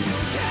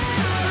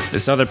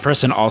 this other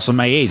person also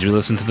my age, we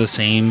listen to the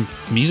same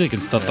music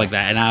and stuff like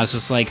that. And I was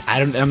just like,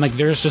 I'm like,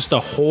 there's just a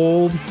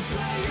whole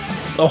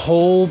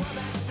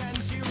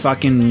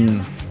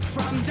fucking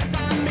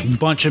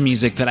bunch of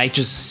music that I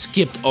just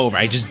skipped over.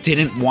 I just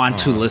didn't want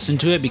to listen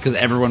to it because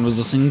everyone was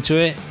listening to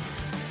it.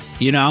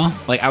 You know,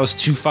 like I was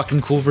too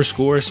fucking cool for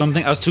school or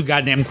something. I was too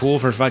goddamn cool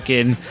for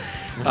fucking,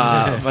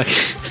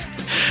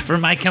 for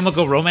My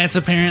Chemical Romance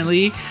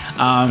apparently.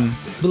 But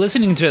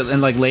listening to it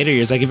in like later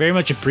years, I can very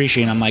much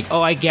appreciate. I'm like,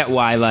 oh, I get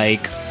why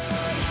like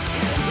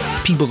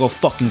people go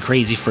fucking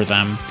crazy for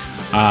them.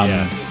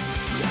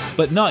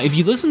 But no, if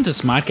you listen to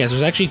Smodcast,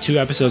 there's actually 2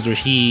 episodes where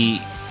he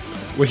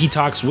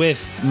talks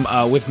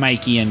with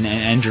Mikey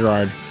and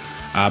Gerard,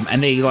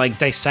 and they like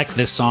dissect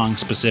this song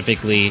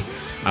specifically.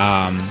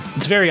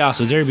 It's very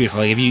awesome. It's very beautiful.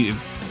 Like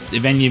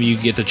if any of you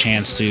get the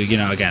chance to, you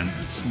know, again,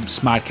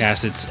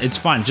 Smodcast, it's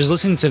fun just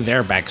listening to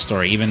their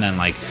backstory. Even then,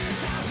 like,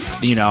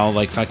 you know,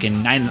 like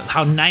fucking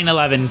how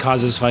 9/11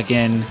 causes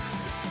fucking,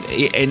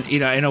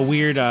 in a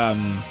weird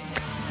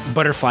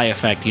butterfly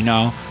effect. You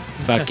know,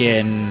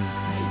 fucking.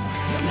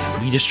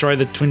 We destroyed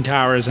the Twin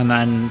Towers, and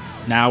then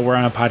now we're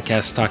on a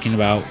podcast talking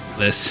about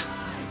this.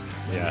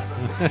 Yeah.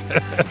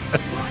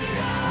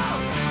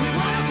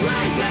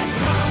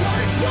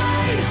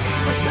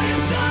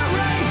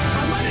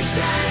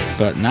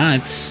 But nah,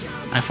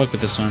 I fuck with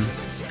this one.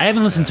 I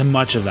haven't listened to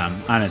much of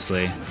them,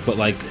 honestly. But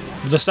like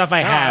the stuff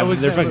I have,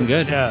 they're fucking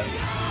good. Yeah.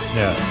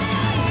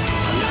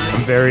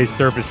 I'm very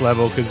surface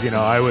level because, you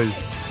know, I was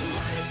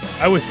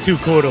too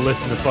cool to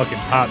listen to fucking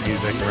pop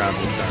music around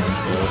this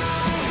time. So.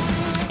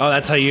 Oh,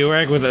 that's how you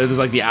work? It was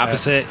like the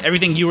opposite. Yeah.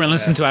 Everything you were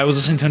listening to, I was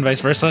listening to, and vice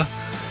versa.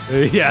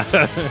 Yeah.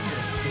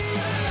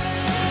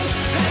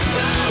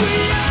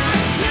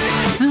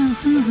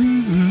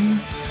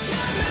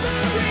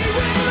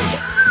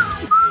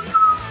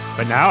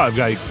 But now I've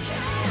got.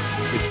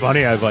 It's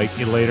funny. I've like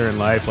later in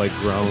life like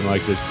grown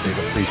like this big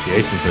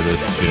appreciation for this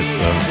shit.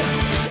 So.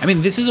 I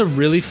mean, this is a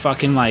really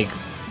fucking like.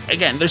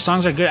 Again, their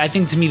songs are good. I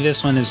think to me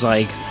this one is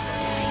like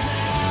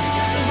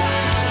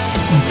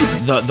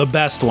the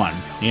best one.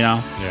 You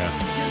know? Yeah.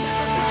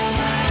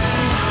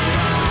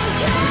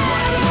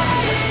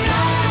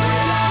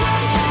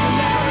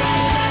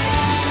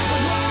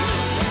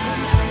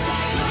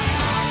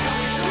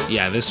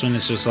 Yeah, this one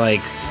is just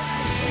like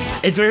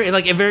it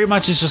very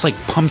much is just like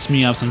pumps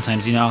me up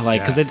sometimes, you know,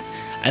 like because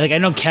I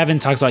know Kevin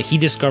talks about he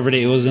discovered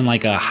it was in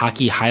like a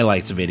hockey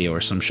highlights video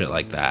or some shit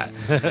like that.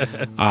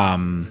 It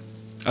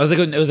was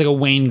like a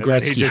Wayne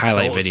Gretzky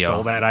highlight video.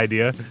 Stole that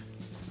idea.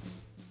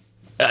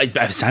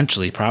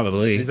 Essentially,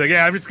 probably. He's like,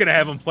 yeah, I'm just gonna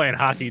have him playing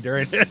hockey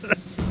during it.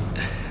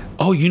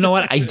 Oh, you know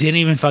what? I didn't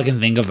even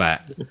fucking think of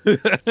that.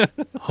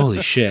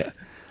 Holy shit.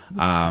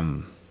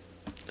 Yeah,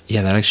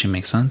 that actually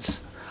makes sense.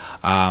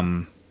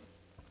 All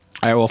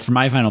right, well, for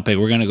my final pick,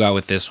 we're gonna go out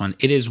with this one.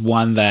 It is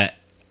one that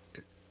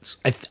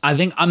I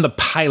think on the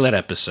pilot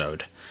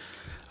episode.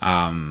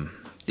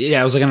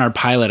 It was like on our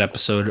pilot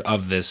episode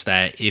of this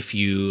that if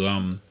you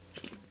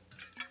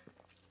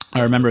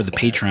are a member of the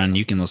Patreon,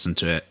 you can listen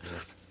to it.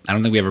 I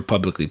don't think we ever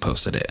publicly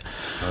posted it.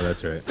 Oh,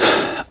 that's right.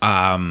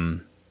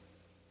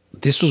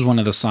 This was one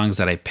of the songs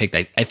that I picked.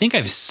 I think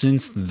I've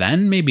since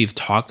then maybe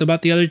talked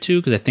about the other 2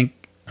 because I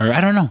think, or I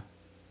don't know.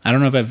 I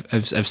don't know if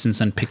I've since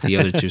then picked the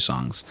other 2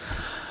 songs,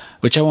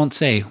 which I won't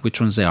say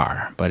which ones they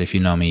are. But if you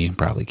know me, you can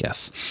probably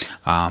guess.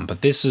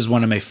 But this is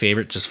one of my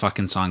favorite just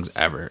fucking songs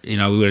ever. You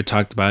know, we would have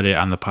talked about it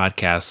on the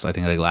podcast, I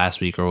think like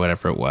last week or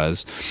whatever it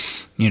was.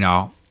 You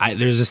know,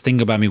 there's this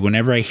thing about me,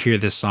 whenever I hear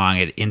this song,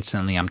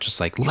 I'm just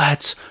like,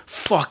 let's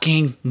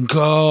fucking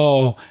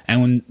go.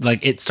 And when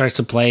like it starts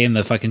to play in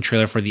the fucking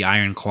trailer for the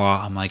Iron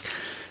Claw, I'm like,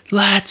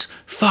 let's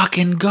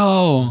fucking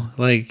go.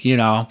 Like, you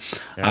know,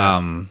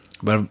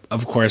 but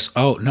of course,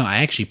 oh no, I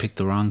actually picked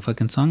the wrong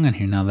fucking song on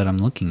here now that I'm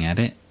looking at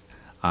it.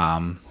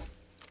 But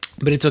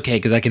it's okay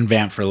because I can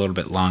vamp for a little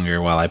bit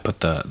longer while I put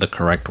the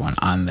correct one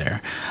on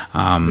there.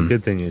 The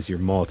good thing is you're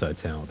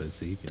multi-talented,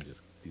 so you can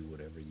just do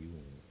whatever you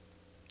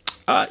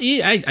want.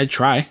 Yeah, I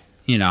try,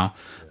 you know,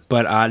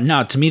 but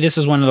no, to me this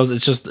is one of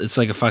those. It's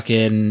like a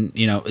fucking,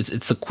 you know,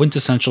 it's the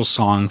quintessential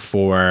song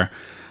for,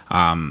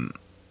 well,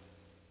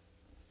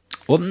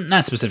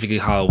 not specifically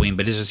Halloween,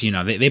 but it's just, you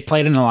know, they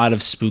played in a lot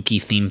of spooky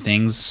theme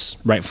things,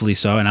 rightfully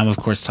so, and I'm of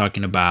course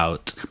talking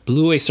about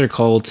Blue Oyster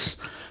Cult's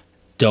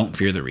 "Don't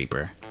Fear the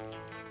Reaper."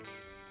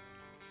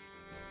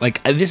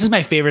 Like this is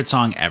my favorite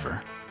song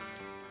ever.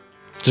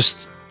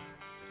 Just.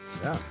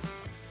 Yeah.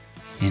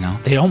 You know,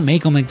 they don't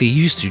make them like they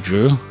used to,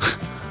 Drew.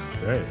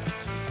 Right.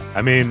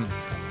 I mean,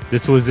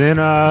 this was in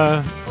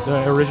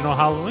the original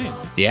Halloween.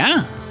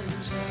 Yeah.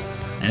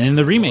 And in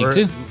the remake,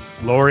 too.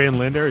 Laurie and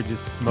Linda are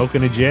just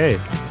smoking a J.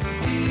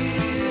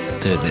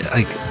 Dude,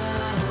 like,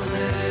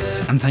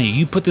 I'm telling you,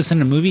 you put this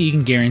in a movie, you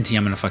can guarantee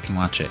I'm going to fucking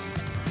watch it.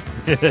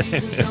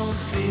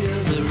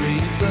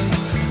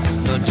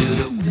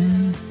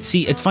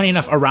 See, it's funny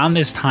enough, around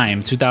this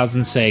time,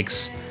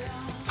 2006...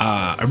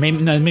 or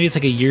maybe it's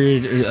like a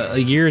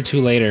year or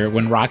 2 later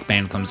when Rock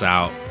Band comes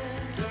out.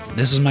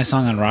 This was my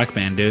song on Rock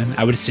Band, dude.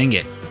 I would sing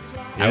it.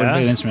 I would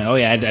play the instrument. Oh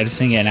yeah, I'd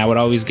sing it, and I would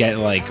always get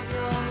like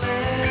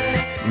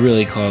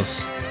really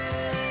close.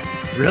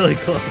 Really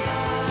close.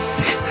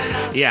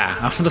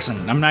 Yeah.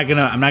 Listen, I'm not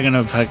gonna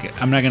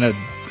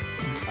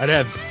I'd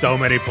have so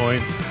many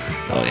points.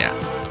 Oh yeah.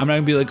 I'm not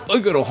gonna be like, I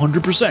got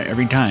 100%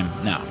 every time.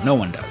 No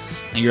one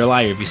does. And you're a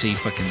liar if you say you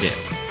fucking did.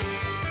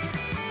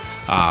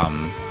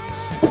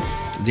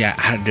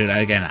 Yeah, dude,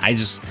 again, I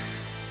just,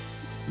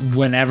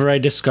 whenever I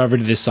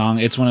discovered this song,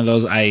 it's one of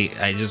those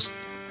I just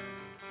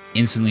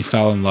instantly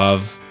fell in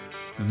love,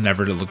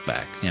 never to look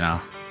back, you know?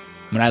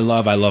 When I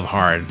love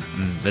hard.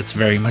 And that's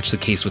very much the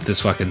case with this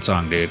fucking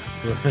song, dude.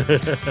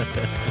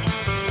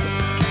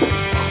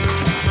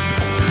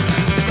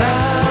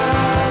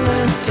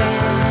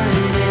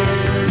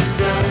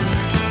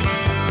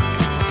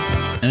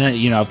 And then,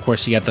 you know, of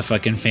course, you got the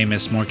fucking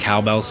famous more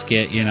cowbell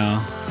skit, you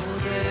know?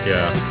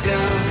 Yeah.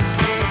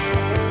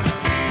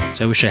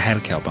 So I wish I had a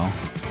cowbell.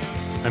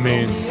 I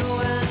mean,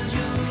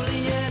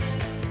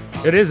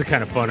 it is a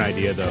kind of fun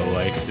idea, though.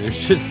 Like, it's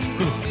just...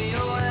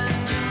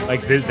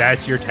 like,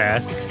 that's your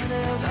task.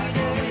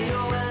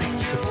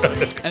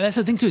 And that's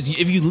the thing, too, is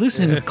if you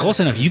listen close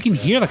enough, you can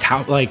hear the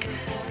cow... Like,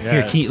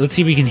 yeah. Here, let's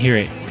see if we can hear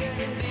it.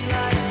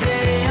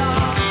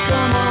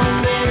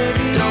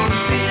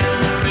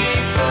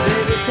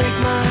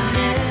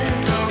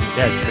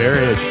 Yeah,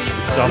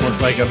 it's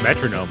almost like a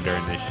metronome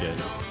during this shit.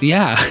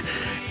 Yeah.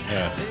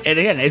 Yeah. And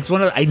again, it's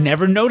one of, I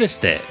never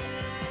noticed it.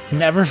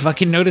 Never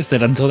fucking noticed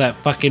it until that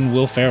fucking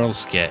Will Ferrell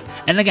skit.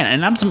 And again,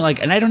 and I'm something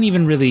like, and I don't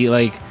even really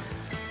like,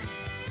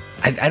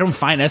 I don't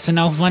find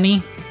SNL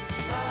funny,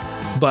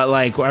 but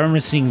like, I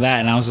remember seeing that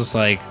and I was just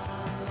like,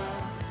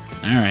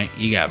 all right,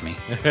 you got me.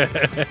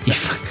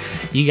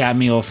 You got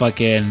me all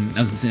fucking, I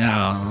was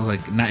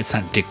like, no, it's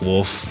not Dick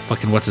Wolf.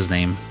 Fucking, what's his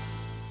name?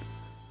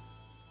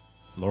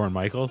 Lorne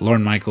Michaels?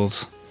 Lorne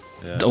Michaels.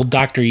 Yeah. Old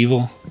Dr.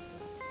 Evil.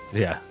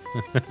 Yeah.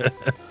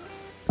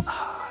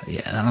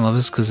 Yeah, and I love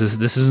this because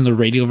this isn't the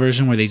radio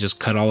version where they just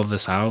cut all of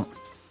this out.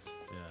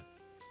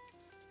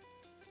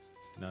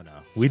 Yeah. No.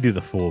 We do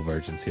the full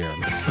versions here on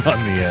the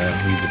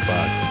music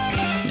box.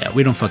 Yeah,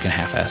 we don't fucking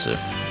half-ass it.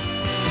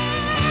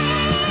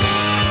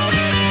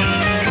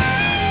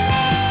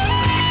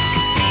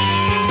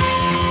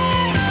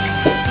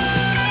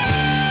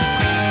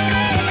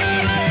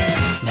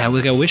 Yeah,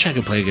 like I wish I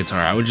could play guitar.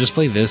 I would just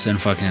play this and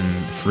fucking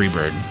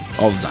Freebird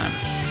all the time.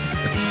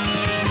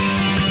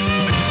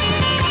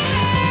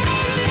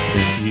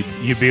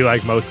 You'd be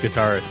like most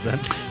guitarists then.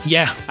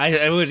 Yeah,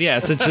 I would. Yeah,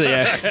 essentially.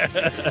 Yeah.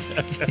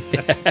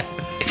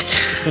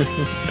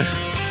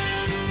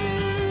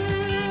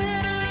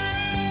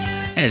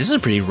 Hey, this is a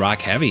pretty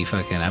rock heavy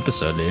fucking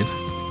episode, dude.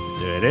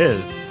 Dude, it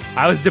is.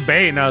 I was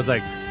debating. I was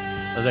like,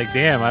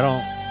 damn, I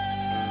don't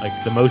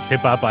like the most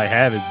hip hop I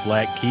have is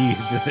Black Keys,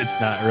 and it's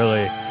not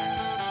really.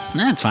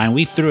 Nah, it's fine.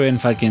 We threw in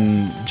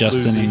fucking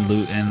Justin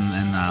Lucy. and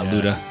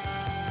Luda.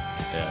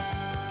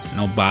 Yeah.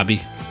 No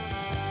Bobby.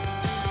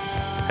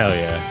 Hell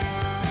yeah.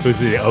 Who's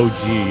the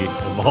OG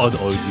of all the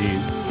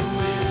OGs?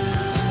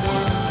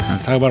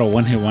 Talk about a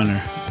one-hit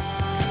wonder.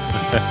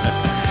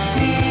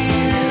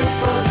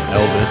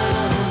 Elvis.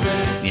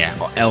 Yeah,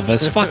 well,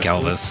 Elvis. Fuck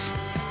Elvis.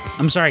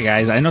 I'm sorry,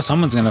 guys. I know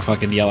someone's gonna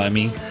fucking yell at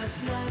me.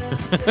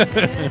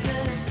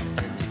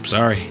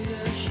 Sorry.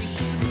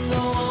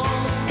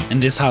 In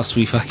this house,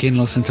 we fucking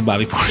listen to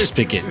Bobby Boris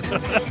Pickett.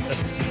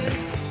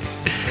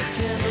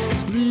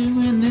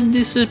 Blue and then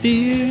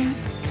disappear.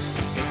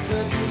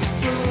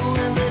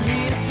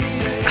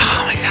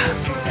 Oh my god!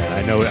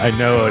 I know. I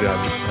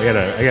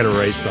gotta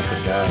write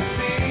something down.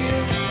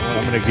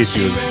 I'm gonna get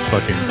you a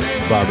fucking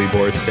Bobby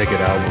Boris Pickett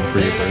album for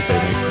your birthday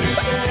next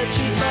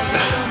year.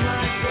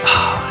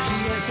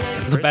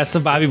 The best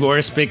of Bobby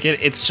Boris Pickett.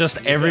 It's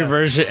just every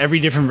version, every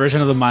different version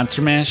of the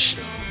Monster Mash.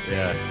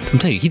 Yeah. I'm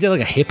telling you, he did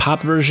like a hip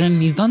hop version.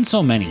 He's done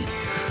so many.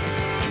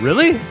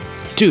 Really?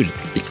 Dude,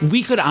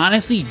 we could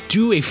honestly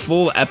do a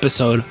full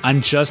episode on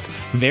just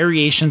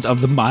variations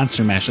of the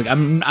Monster Mash. Like,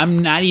 I'm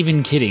not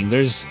even kidding.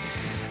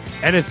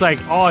 And it's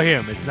like all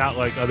him. It's not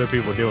like other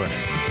people doing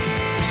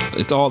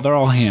it. They're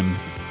all him.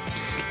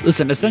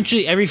 Listen,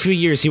 essentially every few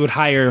years he would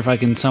hire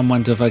fucking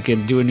someone to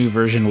fucking do a new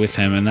version with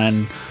him, and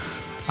then.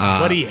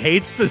 But he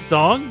hates the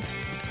song?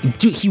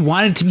 Dude, he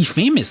wanted to be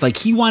famous. Like,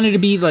 he wanted to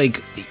be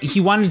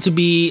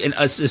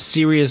a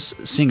serious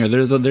singer.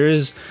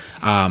 There's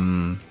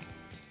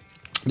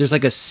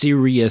like a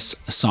serious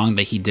song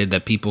that he did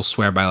that people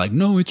swear by, like,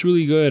 no, it's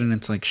really good, and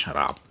it's like, shut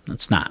up,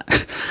 it's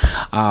not.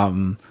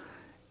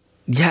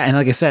 Yeah, and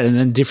like I said, and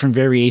then different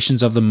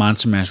variations of the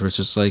Monster Mash, where it's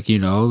just like, you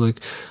know, like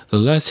the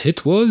last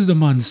hit was the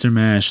Monster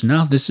Mash.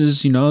 Now this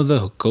is, you know,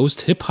 the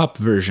ghost hip hop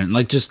version.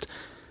 Like, just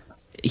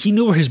he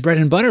knew where his bread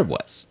and butter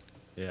was.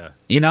 Yeah.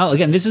 You know,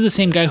 again, this is the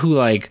same guy who,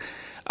 like,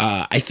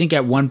 I think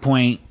at one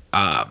point,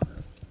 there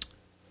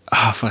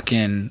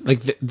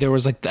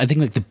was like, I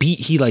think like the beat,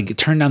 he like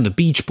turned down the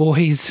Beach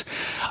Boys.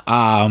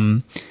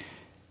 There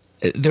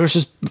was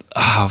just,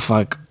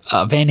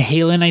 Van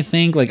Halen, I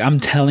think. Like, I'm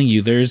telling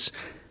you, there's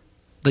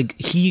like,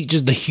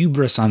 the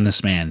hubris on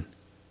this man.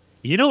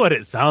 You know what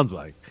it sounds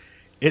like?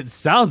 It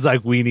sounds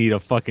like we need a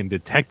fucking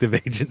detective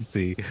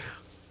agency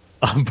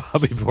on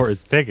Bobby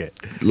Boris Pickett.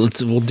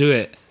 We'll do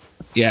it.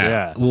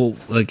 Yeah. Well,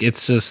 like,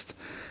 it's just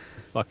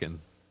fucking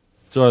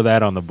throw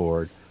that on the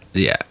board.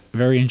 Yeah.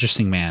 Very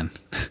interesting man.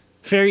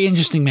 very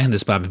interesting man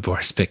this Bobby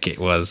Boris Pickett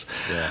was.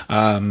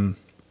 Yeah.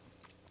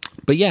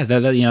 But yeah,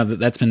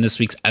 that's been this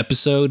week's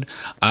episode.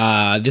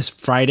 This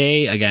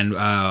Friday, again,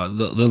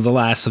 the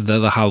last of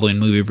the Halloween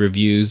movie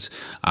reviews.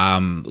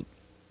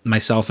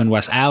 Myself and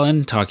Wes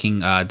Allen talking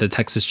the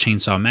Texas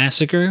Chainsaw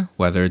Massacre,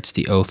 whether it's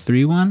the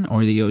 03 one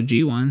or the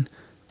OG one.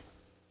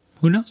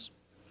 Who knows?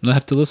 You'll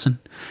have to listen.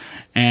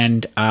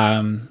 And,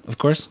 of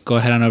course, go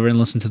ahead on over and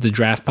listen to the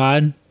Draft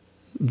Pod.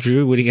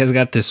 Drew, what do you guys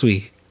got this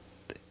week?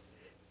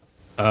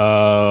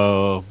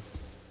 Hold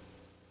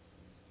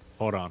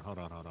on.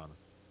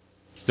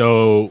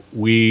 So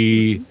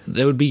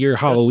that would be your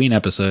Halloween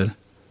episode.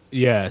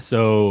 Yeah,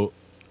 so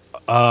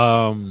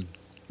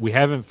we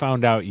haven't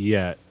found out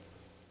yet,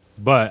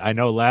 but I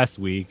know last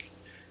week,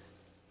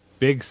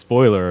 big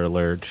spoiler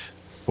alert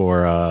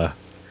for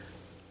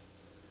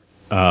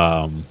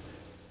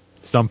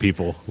some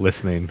people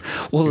listening.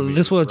 Well,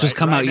 this will just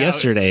come out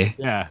yesterday.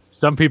 Yeah,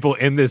 some people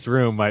in this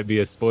room might be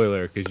a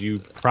spoiler because you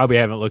probably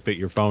haven't looked at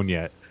your phone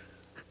yet.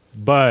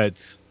 But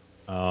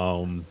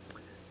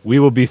we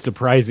will be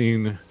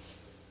surprising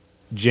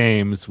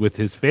James with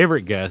his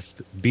favorite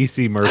guest,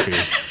 BC Murphy.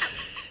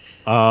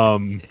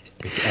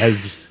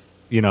 As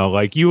you know,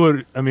 like you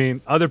would, I mean,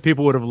 other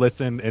people would have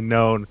listened and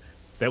known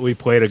that we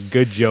played a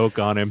good joke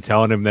on him,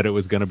 telling him that it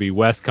was going to be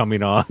Wes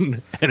coming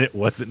on, and it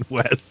wasn't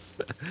Wes.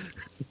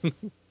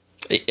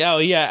 Oh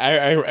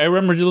yeah, I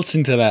remember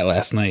listening to that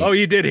last night. Oh,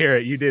 you did hear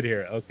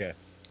it. Okay.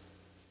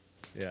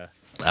 Yeah.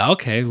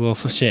 Okay. Well,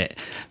 shit.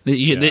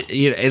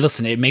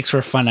 Listen, it makes for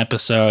a fun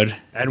episode.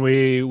 And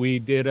we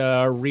did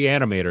a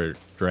Reanimator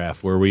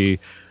draft where we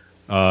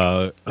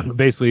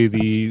basically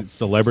the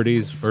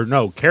celebrities or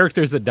no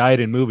characters that died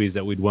in movies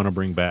that we'd want to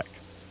bring back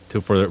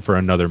for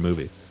another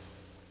movie.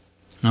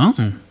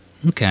 Oh,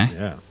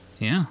 okay.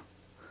 Yeah.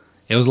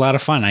 It was a lot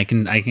of fun. I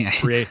can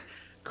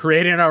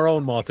creating our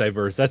own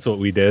multiverse. That's what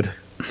we did.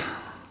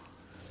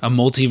 A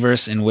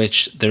multiverse in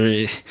which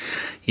there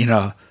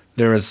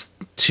was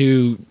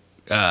two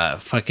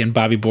fucking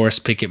Bobby Boris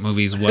Pickett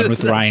movies, one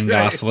with Ryan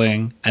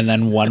Gosling and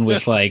then one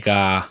with like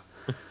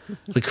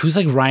who's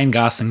like Ryan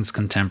Gosling's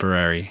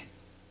contemporary?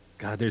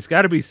 God, there's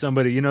got to be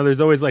somebody. You know,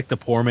 there's always like the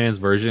poor man's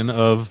version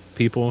of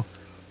people.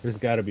 There's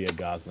got to be a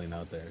Gosling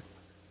out there.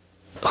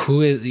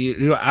 Who is?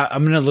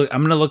 I'm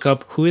gonna look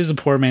up who is the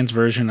poor man's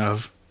version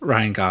of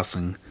Ryan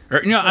Gosling. Or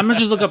I'm gonna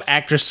just look up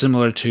actors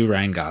similar to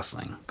Ryan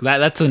Gosling.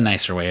 That's a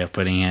nicer way of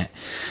putting it.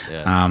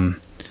 Yeah.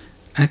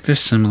 Actors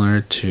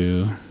similar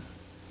to.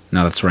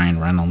 No, that's Ryan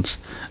Reynolds.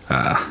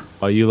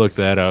 While you look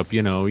that up,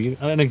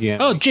 and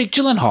again. Oh, Jake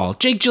Gyllenhaal.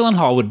 Jake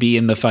Gyllenhaal would be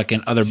in the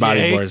fucking other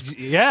Bobby Boris.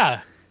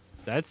 Yeah,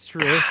 that's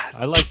true. God.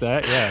 I like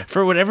that. Yeah.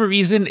 For whatever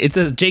reason, it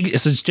says Jake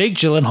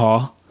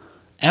Gyllenhaal,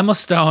 Emma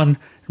Stone,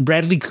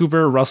 Bradley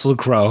Cooper, Russell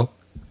Crowe.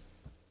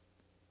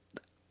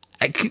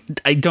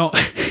 I don't.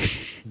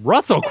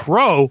 Russell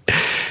Crowe.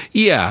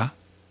 Yeah.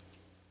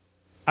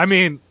 I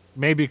mean,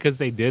 maybe because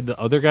they did the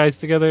other guys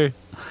together.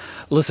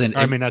 Listen,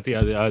 not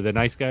the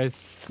nice guys.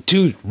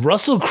 Dude,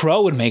 Russell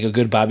Crowe would make a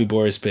good Bobby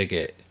Boris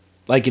Pickett.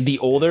 Like the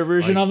older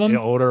version of him? The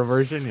older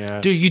version, yeah.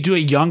 Dude, you do a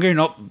younger...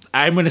 No,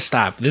 I'm going to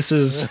stop. This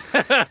is...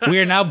 we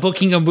are now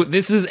booking a...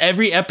 This is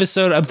every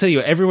episode... I'm telling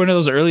you, every one of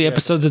those early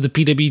episodes of the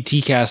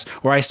PWT cast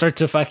where I start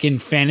to fucking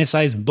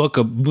fantasize book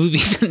a movie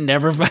that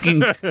never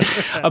fucking...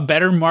 a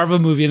better Marvel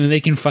movie than they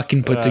can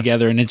fucking put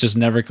together, and it just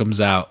never comes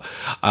out.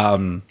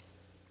 Well,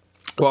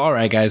 all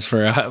right, guys.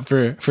 For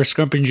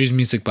Scrump and Drew's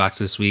Music Box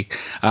this week,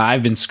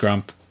 I've been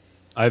Scrump.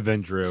 I've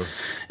been Drew.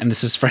 And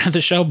this is friend of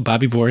the show,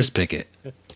 Bobby Boris Pickett.